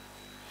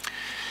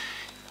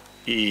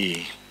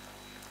 Y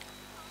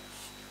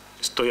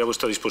estoy a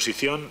vuestra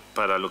disposición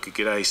para lo que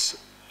queráis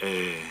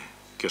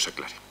que os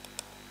aclare.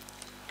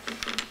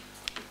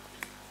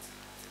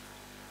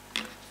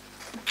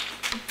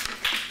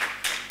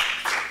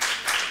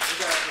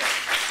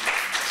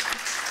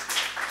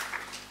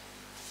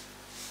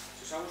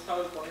 Si os ha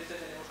gustado el ponente,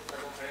 tenemos otra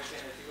conferencia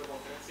en el ciclo de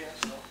conferencias,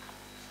 ¿no?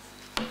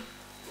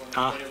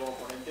 Como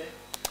ponente.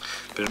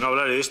 Pero no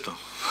hablaré de esto.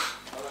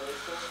 Habla de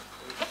esto,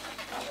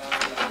 está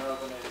relacionado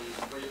con el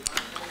proyecto.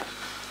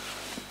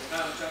 Pues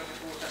nada, muchas gracias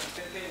por vuestra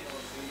asistencia y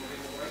nos